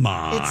 Come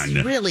on.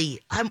 It's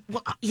really,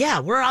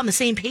 we're on the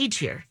same page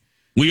here.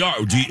 We are.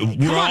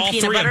 We're all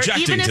three butter,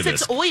 objecting even to if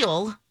this. It's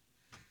oil,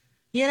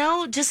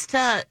 just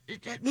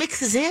it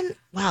mixes in.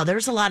 Wow,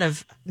 there's a lot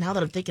of, now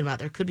that I'm thinking about it,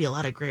 there could be a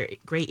lot of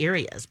gray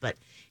areas, but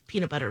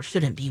peanut butter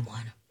shouldn't be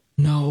one.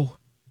 No.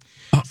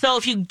 So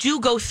if you do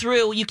go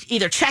through, you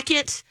either check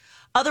it.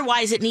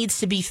 Otherwise, it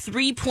needs to be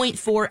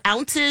 3.4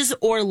 ounces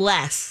or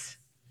less.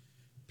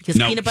 Because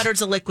peanut butter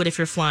is a liquid if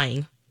you're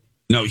flying.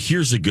 No,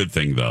 here's a good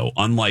thing, though.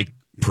 Unlike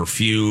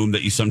perfume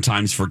that you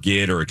sometimes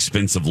forget or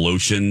expensive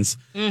lotions,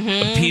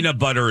 peanut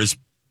butter is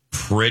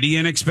pretty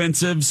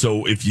inexpensive.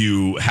 So if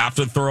you have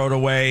to throw it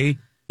away,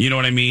 you know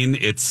what I mean?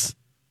 It's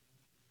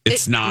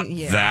not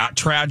that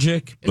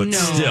tragic, but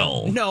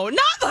still. No,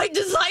 not my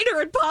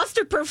designer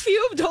imposter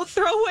perfume. Don't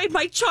throw away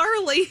my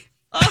Charlie.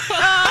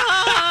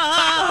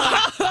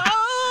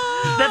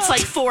 That's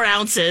like 4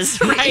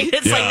 ounces, right?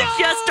 It's like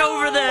just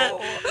over the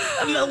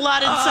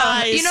allotted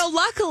size.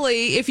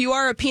 Luckily, if you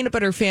are a peanut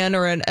butter fan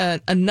or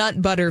a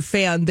nut butter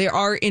fan, there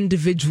are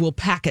individual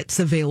packets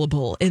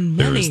available in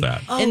many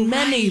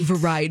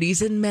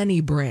varieties and many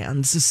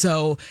brands.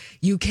 So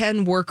you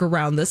can work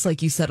around this.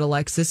 Like you said,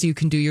 Alexis, you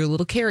can do your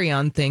little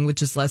carry-on thing,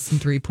 which is less than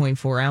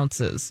 3.4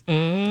 ounces.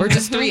 Or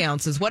just 3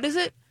 ounces. What is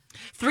it?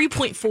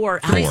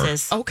 3.4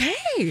 ounces. Okay.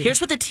 Here's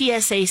what the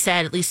TSA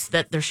said, at least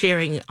that they're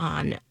sharing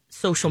on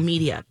social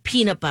media.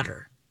 Peanut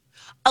butter.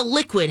 A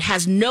liquid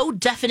has no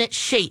definite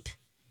shape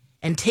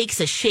and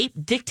takes a shape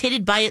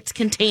dictated by its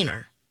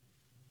container.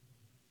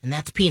 And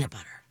that's peanut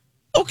butter.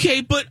 Okay,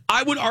 but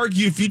I would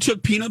argue if you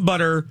took peanut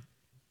butter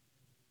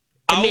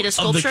and made a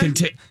sculpture,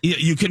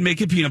 you can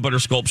make a peanut butter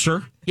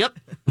sculpture. Yep.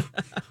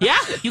 Yeah,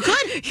 you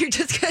could. You're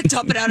just going to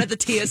dump it out at the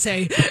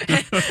TSA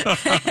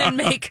and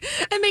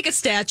make a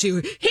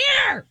statue.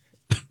 Here!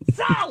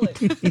 Solid!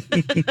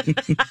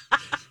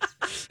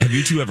 Have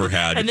you two ever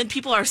had? And then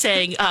people are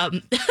saying,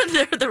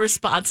 the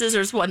responses,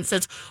 there's one that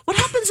says, what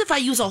happens if I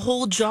use a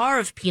whole jar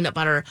of peanut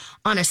butter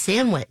on a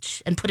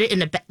sandwich and put it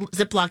in a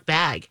Ziploc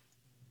bag?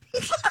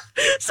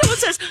 Someone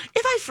says,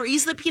 if I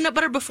freeze the peanut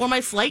butter before my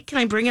flight, can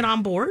I bring it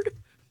on board?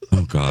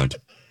 Oh, God.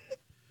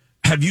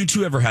 Have you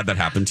two ever had that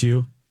happen to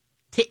you?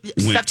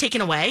 Stuff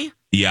taken away?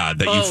 Yeah,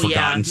 that you've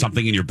forgotten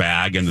something in your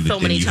bag and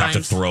you have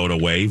to throw it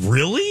away.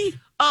 Really?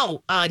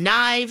 Oh,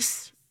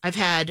 knives. I've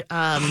had...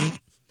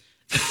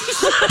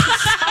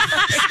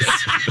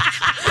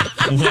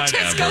 Whatever.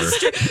 Just go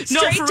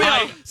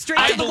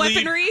straight to the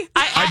weaponry.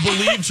 I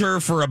believed her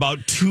for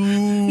about 2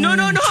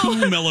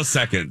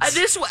 milliseconds.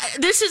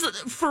 This is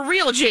for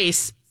real,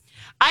 Jace.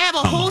 I have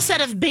a whole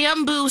set of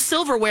bamboo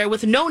silverware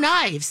with no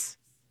knives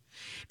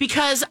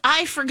because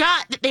I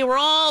forgot that they were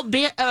all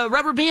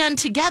rubber band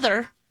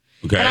together.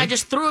 Okay. And I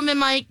just threw them in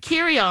my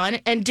carry-on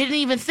and didn't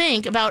even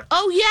think about,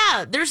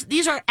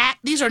 these are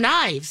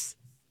knives.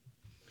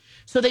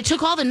 So they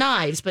took all the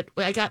knives, but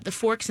I got the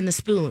forks and the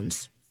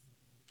spoons.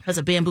 Has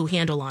a bamboo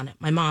handle on it.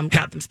 My mom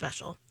got them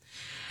special.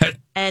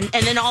 And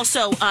then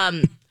also,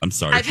 I'm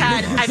sorry. I've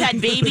had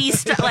baby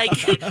stuff like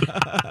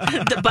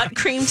the butt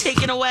cream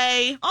taken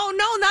away. Oh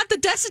no, not the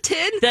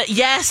Desitin.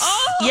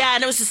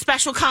 And it was a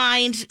special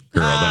kind.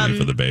 Girl, that ain't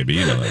for the baby.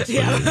 You know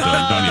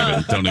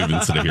that. Don't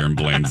even sit here and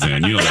blame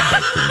Zan. You know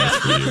that butt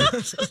cream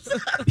was for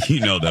you.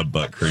 You know that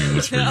butt cream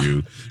was for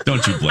you.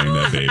 Don't you blame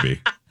that baby.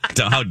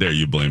 How dare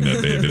you blame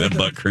that baby? That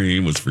butt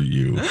cream was for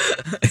you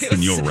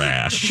and your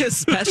rash. It's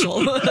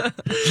special. This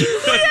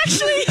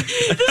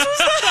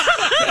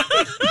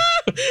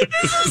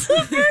was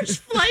the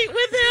first flight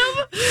with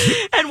him,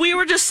 and we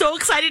were just so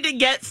excited to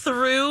get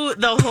through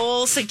the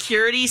whole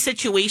security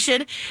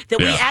situation that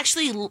we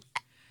actually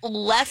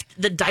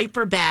left the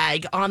diaper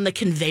bag on the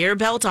conveyor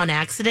belt on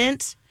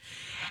accident.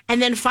 And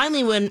then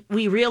finally, when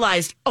we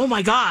realized, oh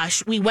my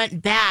gosh, we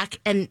went back,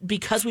 and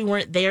because we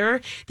weren't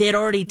there, they had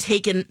already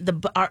taken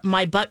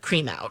my butt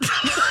cream out.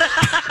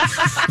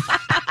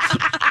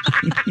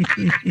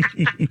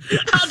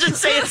 I'll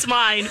just say it's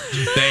mine.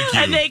 Thank you.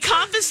 And they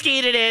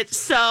confiscated it,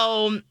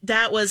 so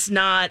that was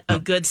not a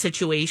good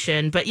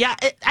situation. But yeah,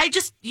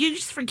 you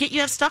just forget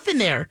you have stuff in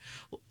there.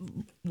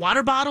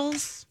 Water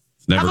bottles.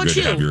 It's never How about good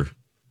you? to have your...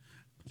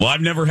 Well,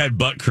 I've never had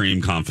butt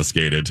cream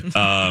confiscated.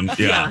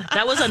 Yeah,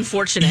 that was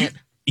unfortunate.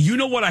 You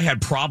know what I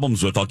had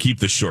problems with? I'll keep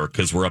this short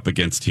because we're up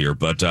against here,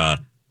 but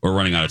we're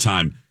running out of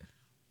time.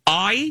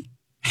 I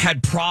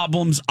had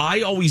problems.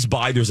 I always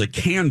buy, there's a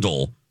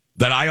candle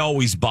that I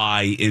always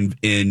buy in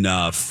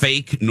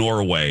fake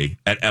Norway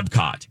at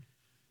Epcot.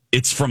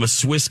 It's from a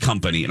Swiss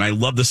company, and I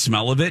love the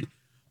smell of it.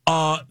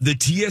 The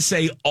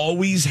TSA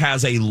always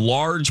has a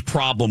large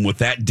problem with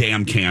that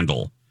damn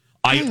candle.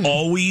 I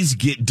always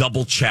get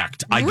double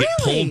checked. I get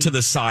pulled to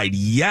the side.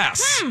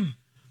 Yes.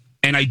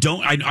 And I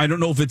don't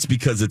know if it's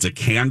because it's a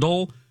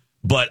candle,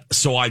 but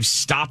so I've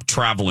stopped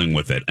traveling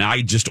with it. And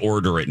I just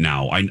order it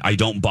now. I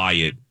don't buy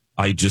it.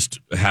 I just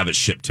have it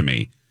shipped to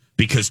me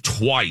because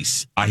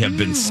twice I have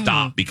been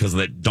stopped because of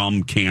that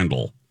dumb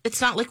candle.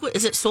 It's not liquid.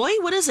 Is it soy?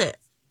 What is it?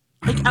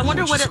 I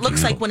wonder what it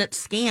looks like when it's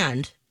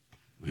scanned.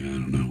 I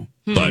don't know.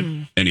 But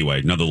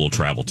anyway, another little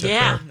travel tip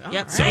there.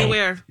 Yep. So,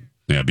 beware.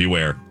 Yeah,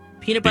 beware.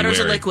 Peanut butter's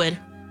a liquid.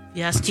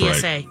 Yes, That's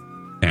TSA. Right.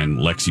 And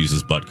Lex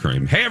uses butt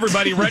cream. Hey,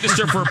 everybody,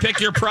 register for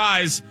Pick Your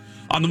Prize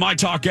on the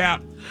MyTalk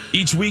app.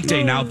 Each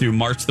weekday now through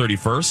March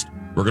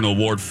 31st, we're going to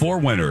award 4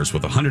 winners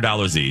with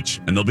 $100 each.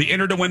 And they'll be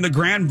entered to win the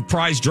grand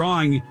prize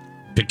drawing.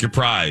 Pick Your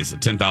Prize, a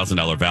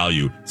 $10,000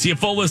 value. See a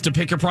full list of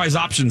Pick Your Prize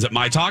options at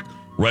MyTalk.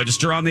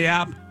 Register on the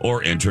app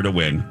or enter to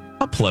win.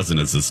 How pleasant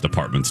is this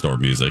department store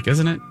music,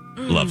 isn't it?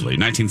 Lovely.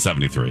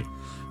 1973.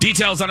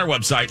 Details on our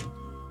website.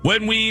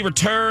 When we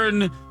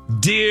return,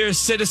 dear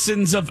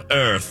citizens of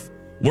Earth,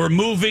 we're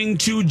moving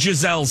to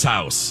Giselle's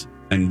house,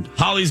 and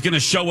Holly's going to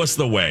show us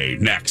the way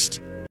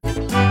next.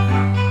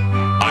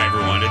 Hi,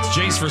 everyone. It's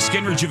Jace for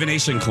Skin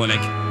Rejuvenation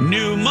Clinic.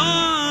 New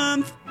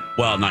month.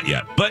 Well, not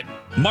yet, but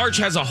March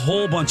has a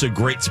whole bunch of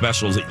great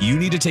specials that you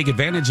need to take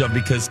advantage of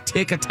because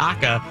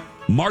Tika-Taka,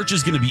 March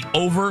is going to be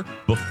over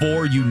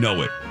before you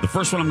know it. The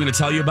first one I'm going to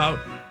tell you about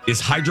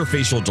is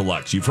Hydrofacial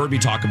Deluxe. You've heard me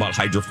talk about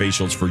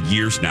hydrofacials for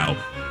years now.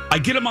 I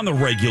get them on the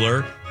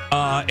regular,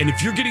 and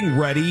if you're getting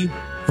ready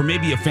for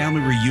maybe a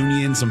family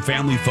reunion, some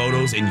family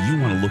photos, and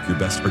you want to look your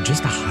best, or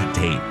just a hot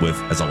date with,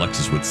 as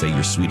Alexis would say,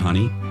 your sweet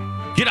honey,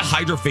 get a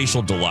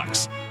Hydrofacial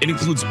Deluxe. It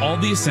includes all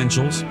the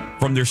essentials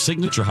from their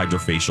signature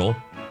hydrofacial,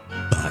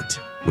 but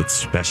with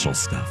special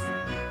stuff,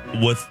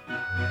 with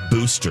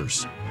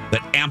boosters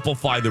that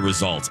amplify the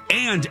results,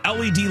 and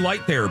LED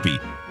light therapy.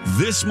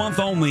 This month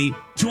only,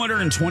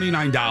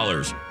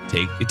 $229.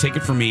 Take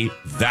it from me.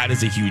 That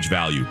is a huge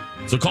value.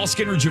 So call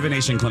Skin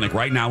Rejuvenation Clinic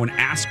right now and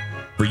ask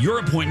for your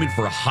appointment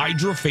for a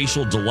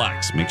Hydrofacial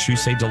Deluxe. Make sure you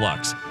say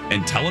Deluxe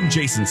and tell them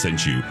Jason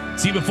sent you.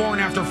 See before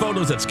and after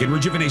photos at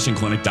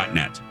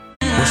skinrejuvenationclinic.net.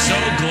 We're so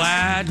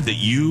glad that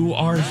you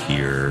are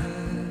here.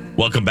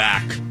 Welcome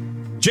back.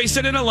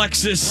 Jason and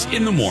Alexis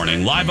in the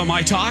morning, live on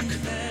MyTalk,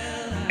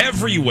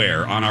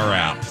 everywhere on our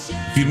app.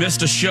 If you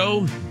missed a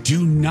show,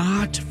 do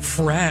not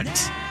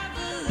fret.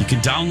 You can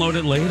download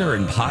it later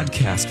in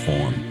podcast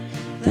form.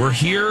 We're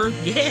here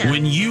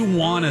when you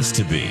want us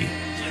to be.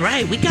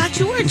 Right. We got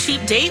you. We're a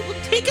cheap date.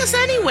 Take us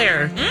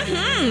anywhere.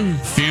 Mm-hmm.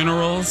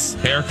 Funerals,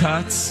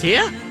 haircuts.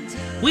 Yeah.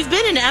 We've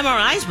been in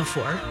MRIs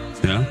before.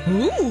 Yeah.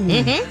 Ooh.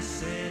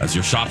 Mm-hmm. As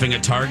you're shopping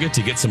at Target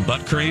to get some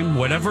butt cream,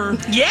 whatever.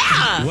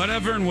 Yeah.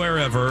 Whatever and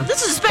wherever.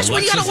 This is especially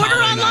when you got to order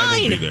Holly online. And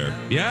I will be there.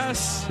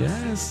 Yes.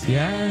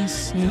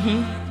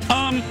 Mm-hmm.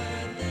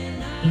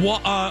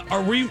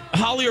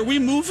 Holly, are we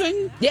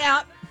moving?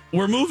 Yeah.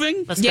 We're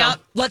moving? Let's go.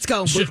 Let's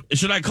go.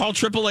 Should I call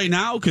AAA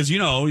now? Because, you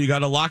got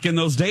to lock in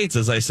those dates,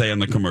 as I say in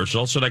the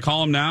commercial. Should I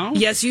call them now?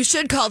 Yes, you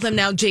should call them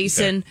now,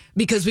 Jason,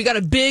 because we got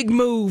a big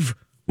move.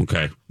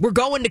 Okay. We're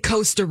going to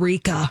Costa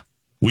Rica.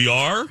 We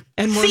are?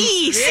 And we're,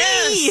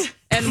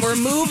 And we're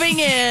moving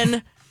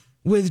in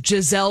with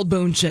Giselle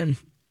Bündchen.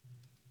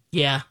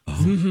 Yeah.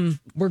 Mm-hmm.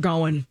 We're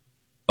going.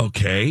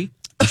 Okay.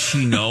 Does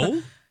she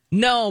know?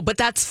 No, but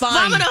that's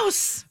fine.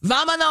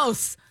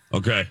 Vámonos.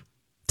 Okay.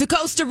 To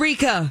Costa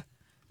Rica.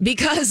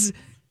 Because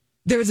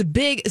there's a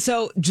big...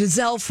 So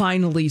Giselle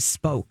finally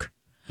spoke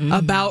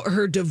about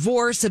her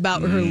divorce,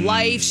 about her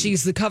life.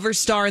 She's the cover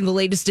star in the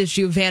latest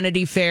issue of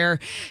Vanity Fair.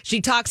 She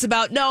talks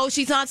about, no,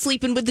 she's not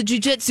sleeping with the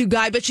jiu-jitsu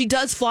guy, but she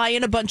does fly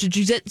in a bunch of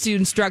jiu-jitsu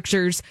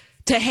instructors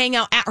to hang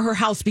out at her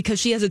house because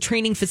she has a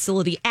training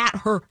facility at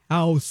her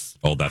house.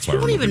 Oh, that's why we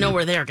wouldn't even know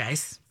we're there,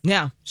 guys.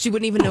 Yeah, she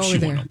wouldn't even know we're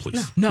there. Know,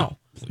 please. No.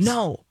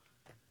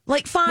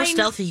 Like, fine.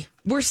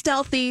 We're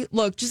stealthy.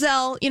 Look,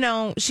 Giselle,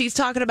 she's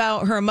talking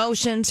about her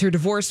emotions, her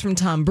divorce from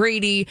Tom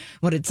Brady,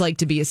 what it's like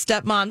to be a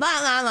stepmom,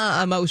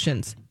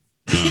 emotions.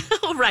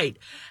 Right.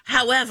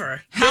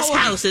 However, this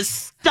house is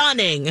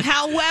stunning.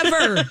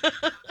 However,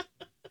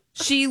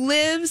 she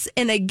lives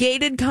in a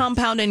gated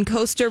compound in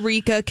Costa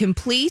Rica,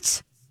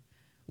 complete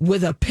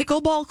with a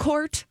pickleball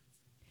court.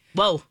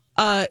 Whoa.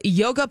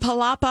 Yoga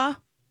palapa.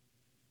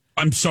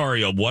 I'm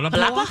sorry, a what?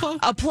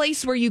 A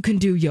place where you can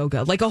do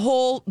yoga, like a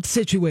whole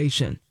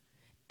situation.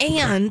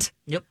 And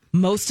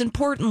most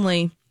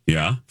importantly,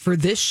 for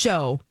this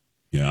show,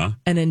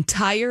 an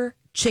entire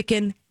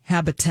chicken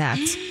habitat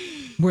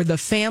where the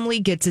family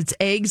gets its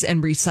eggs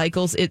and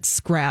recycles its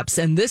scraps.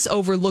 And this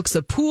overlooks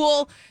a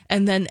pool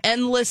and then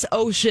endless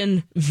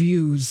ocean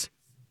views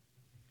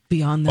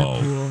beyond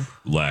that pool.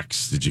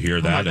 Lex, did you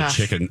hear that?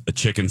 A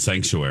chicken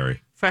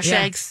sanctuary. Fresh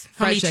eggs.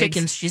 How many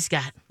chickens she's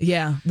got?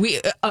 Yeah,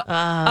 we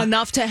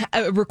enough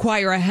to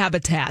require a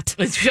habitat.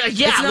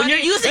 Yeah, when you're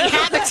using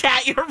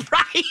habitat, you're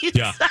right.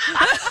 Yeah,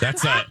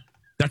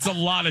 that's a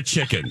lot of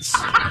chickens.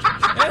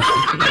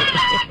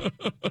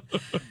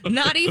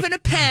 Not even a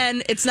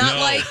pen. It's not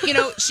like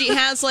she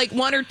has like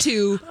one or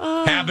two.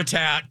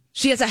 Habitat.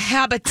 She has a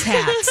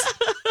habitat. There's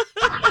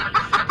a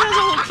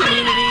whole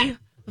community,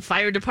 a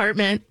fire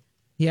department.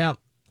 Yeah,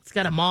 it's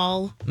got a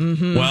mall.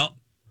 Mm-hmm. Well.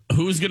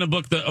 Who's going to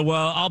book the...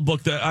 Well, I'll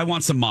book the... I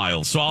want some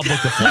miles, so I'll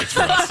book the flights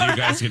for us. You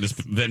guys can just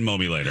Venmo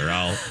me later.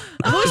 I've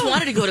always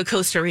wanted to go to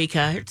Costa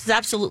Rica. It's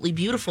absolutely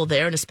beautiful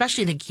there, and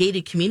especially in a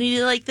gated community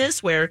like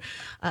this where,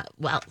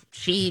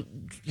 she,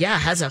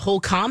 has a whole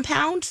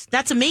compound.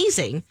 That's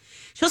amazing.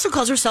 She also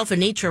calls herself a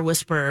nature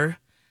whisperer.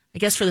 I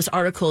guess for this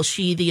article,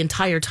 she, the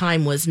entire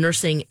time, was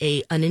nursing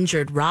an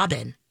uninjured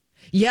robin.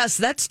 Yes,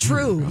 that's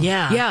true.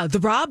 Yeah. Yeah, the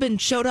robin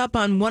showed up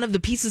on one of the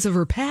pieces of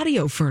her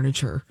patio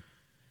furniture.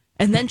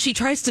 And then she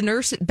tries to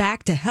nurse it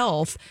back to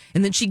health,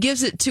 and then she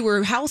gives it to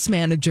her house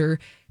manager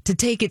to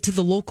take it to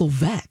the local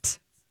vet.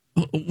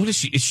 What is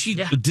she? Is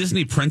she a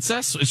Disney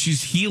princess?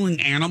 She's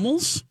healing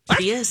animals?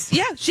 She is.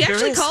 Yeah, she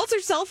actually calls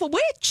herself a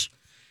witch.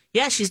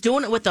 Yeah, she's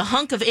doing it with a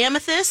hunk of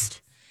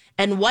amethyst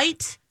and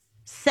white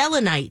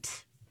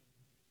selenite.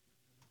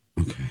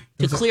 Okay.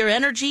 To clear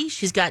energy,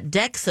 she's got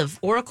decks of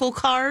oracle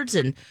cards,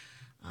 and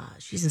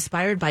she's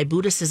inspired by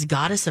Buddhist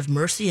goddess of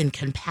mercy and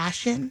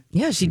compassion.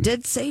 Yeah, she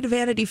did say to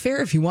Vanity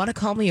Fair, if you want to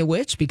call me a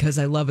witch because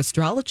I love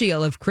astrology, I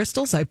love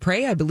crystals, I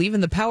pray, I believe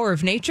in the power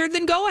of nature,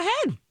 then go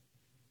ahead.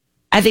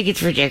 I think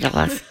it's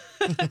ridiculous.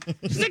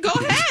 She said, go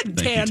ahead,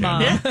 Tan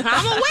Mom.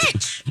 I'm a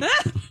witch.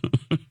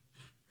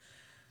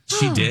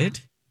 She did?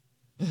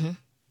 Mm-hmm.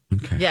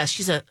 Okay. Yeah,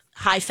 she's a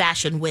high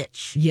fashion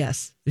witch.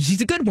 Yes.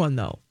 She's a good one,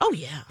 though. Oh,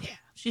 yeah.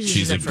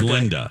 She's a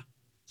Glinda.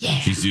 Yeah.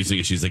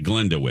 She's a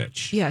Glinda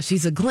witch. Yeah,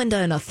 she's a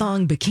Glinda in a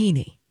thong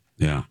bikini.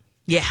 Yeah.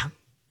 Yeah.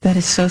 That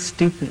is so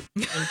stupid.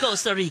 In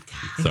Costa Rica.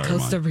 Sorry,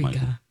 Costa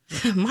Rica.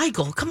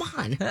 Michael, come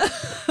on. Think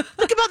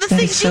about the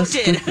things you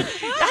did.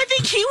 I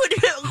think he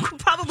would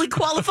probably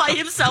qualify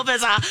himself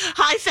as a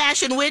high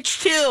fashion witch,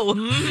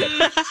 too.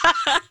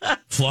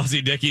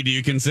 Flossie Dicky, do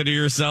you consider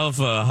yourself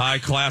a high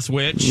class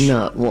witch?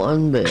 Not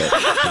one bit.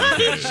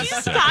 Okay,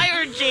 she's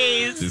tired,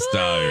 Jace. She's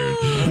tired.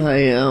 I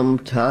am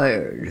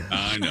tired.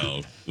 I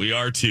know. We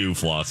are too,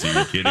 Flossie. Are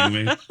you kidding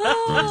me?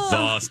 We're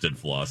exhausted,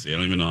 Flossie. I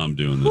don't even know how I'm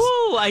doing this.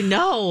 Ooh, I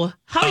know.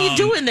 How are you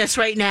doing this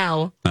right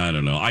now? I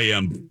don't know. I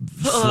am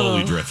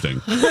slowly drifting.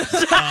 2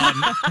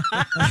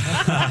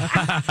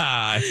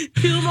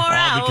 more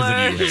hours. All because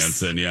of you,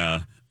 Hanson. Yeah.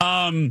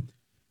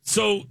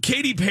 So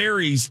Katy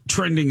Perry's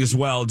trending as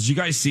well. Did you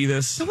guys see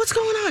this? So what's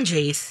going on,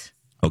 Jace?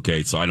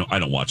 Okay, so I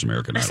don't watch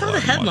American Idol. I saw the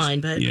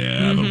headline, but I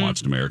haven't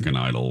watched American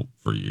Idol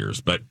for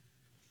years. But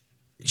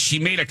she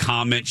made a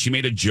comment. She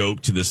made a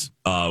joke to this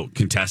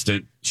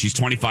contestant. She's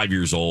 25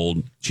 years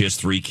old. She has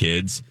 3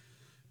 kids.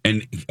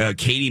 And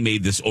Katie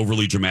made this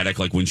overly dramatic,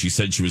 like when she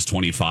said she was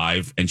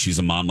 25 and she's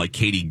a mom. Like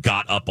Katie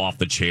got up off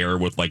the chair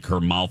with like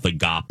her mouth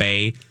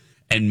agape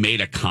and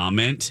made a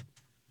comment,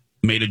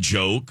 made a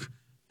joke.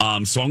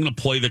 So I'm going to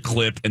play the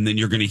clip, and then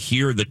you're going to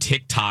hear the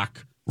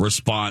TikTok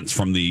response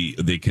from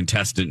the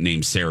contestant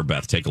named Sarah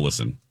Beth. Take a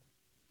listen.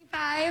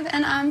 25,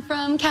 and I'm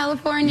from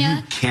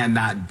California. You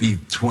cannot be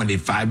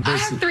 25. I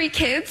have 3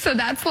 kids, so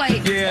that's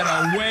like... Get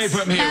away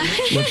from here.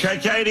 Okay,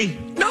 Katie?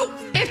 Nope.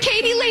 If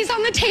Katie lays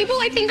on the table,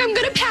 I think I'm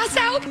going to pass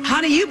out.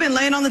 Honey, you've been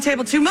laying on the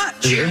table too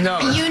much. You know.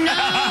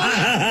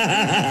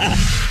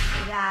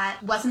 That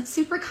wasn't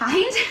super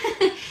kind.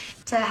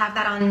 To have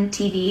that on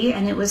TV,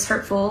 and it was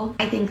hurtful.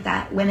 I think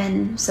that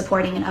women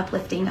supporting and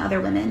uplifting other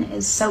women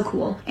is so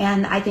cool,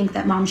 and I think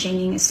that mom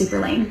shaming is super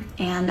lame,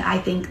 and I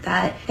think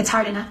that it's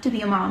hard enough to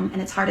be a mom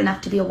and it's hard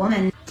enough to be a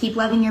woman. Keep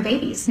loving your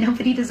babies.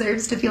 Nobody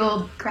deserves to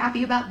feel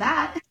crappy about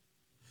that.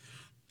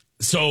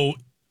 So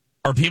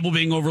are people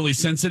being overly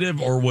sensitive,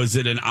 or was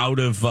it an out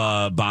of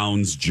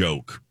bounds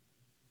joke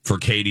for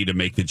Katie to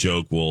make the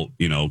joke? Well,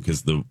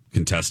 because the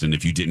contestant,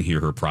 if you didn't hear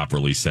her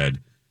properly, said,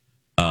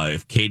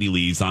 if Katie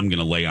leaves, I'm going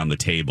to lay on the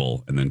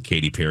table. And then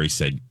Katy Perry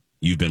said,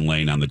 you've been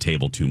laying on the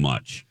table too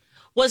much.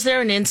 Was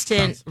there an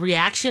instant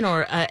reaction,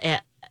 or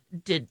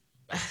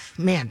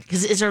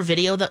because is there a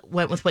video that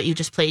went with what you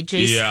just played,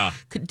 Jace? Yeah.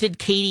 Did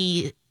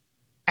Katie,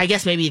 I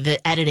guess maybe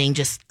the editing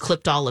just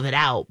clipped all of it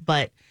out,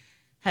 but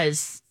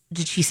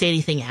did she say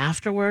anything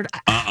afterward?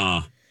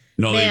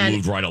 No, they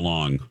moved right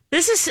along.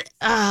 This is,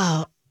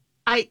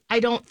 I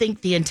don't think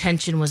the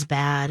intention was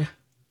bad.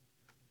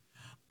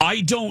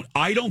 I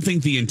don't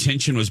think the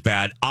intention was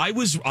bad. I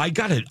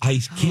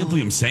can't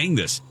believe I'm saying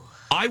this.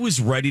 I was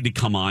ready to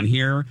come on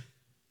here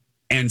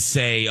and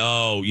say,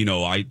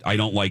 I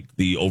don't like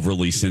the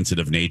overly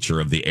sensitive nature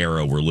of the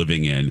era we're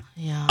living in.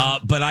 Yeah.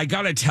 But I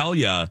got to tell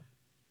you,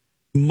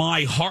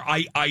 my heart,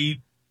 I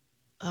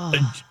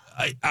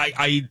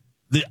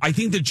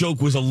think the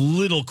joke was a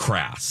little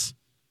crass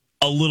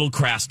to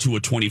a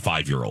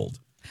 25-year-old.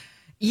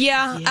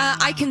 Yeah,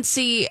 I can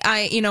see.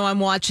 I'm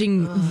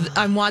watching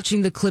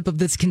the clip of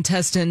this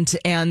contestant,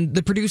 and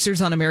the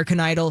producers on American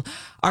Idol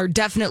are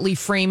definitely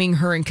framing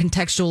her and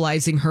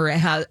contextualizing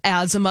her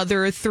as a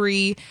mother of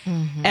 3,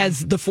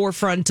 as the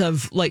forefront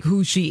of like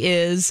who she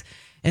is,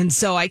 and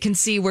so I can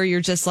see where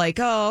you're just like,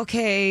 oh,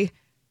 okay.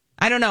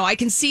 I don't know. I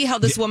can see how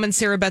this woman,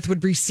 Sarah Beth,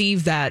 would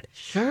receive that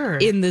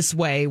in this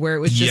way, where it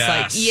was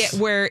just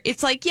where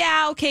it's like,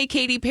 yeah, okay,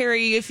 Katy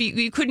Perry, if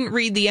you couldn't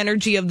read the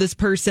energy of this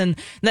person,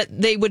 that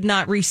they would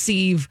not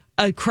receive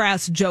a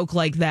crass joke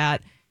like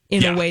that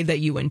in a way that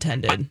you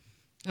intended.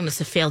 And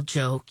it's a failed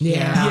joke.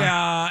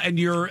 Yeah. And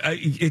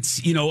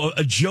it's,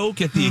 a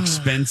joke at the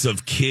expense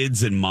of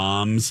kids and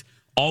moms.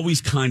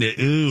 Always kind of,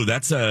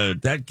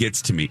 that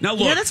gets to me. Now,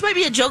 look. Yeah, this might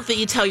be a joke that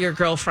you tell your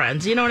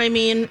girlfriends, you know what I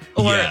mean?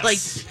 Or like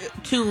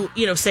to,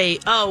 say,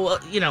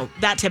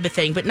 that type of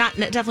thing, but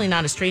definitely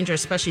not a stranger,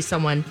 especially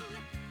someone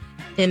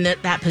in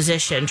that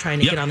position trying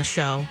to get on the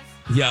show.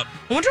 Yep.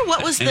 I wonder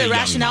what was the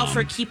rationale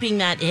for keeping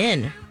that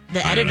in,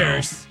 the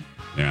editors.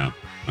 Yeah,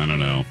 I don't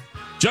know.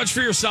 Judge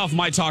for yourself,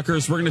 my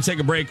talkers. We're going to take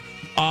a break.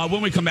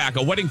 When we come back,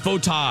 a wedding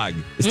photog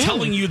is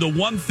telling you the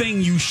one thing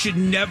you should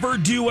never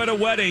do at a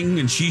wedding,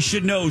 and she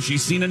should know.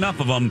 She's seen enough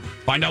of them.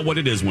 Find out what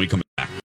it is when we come back.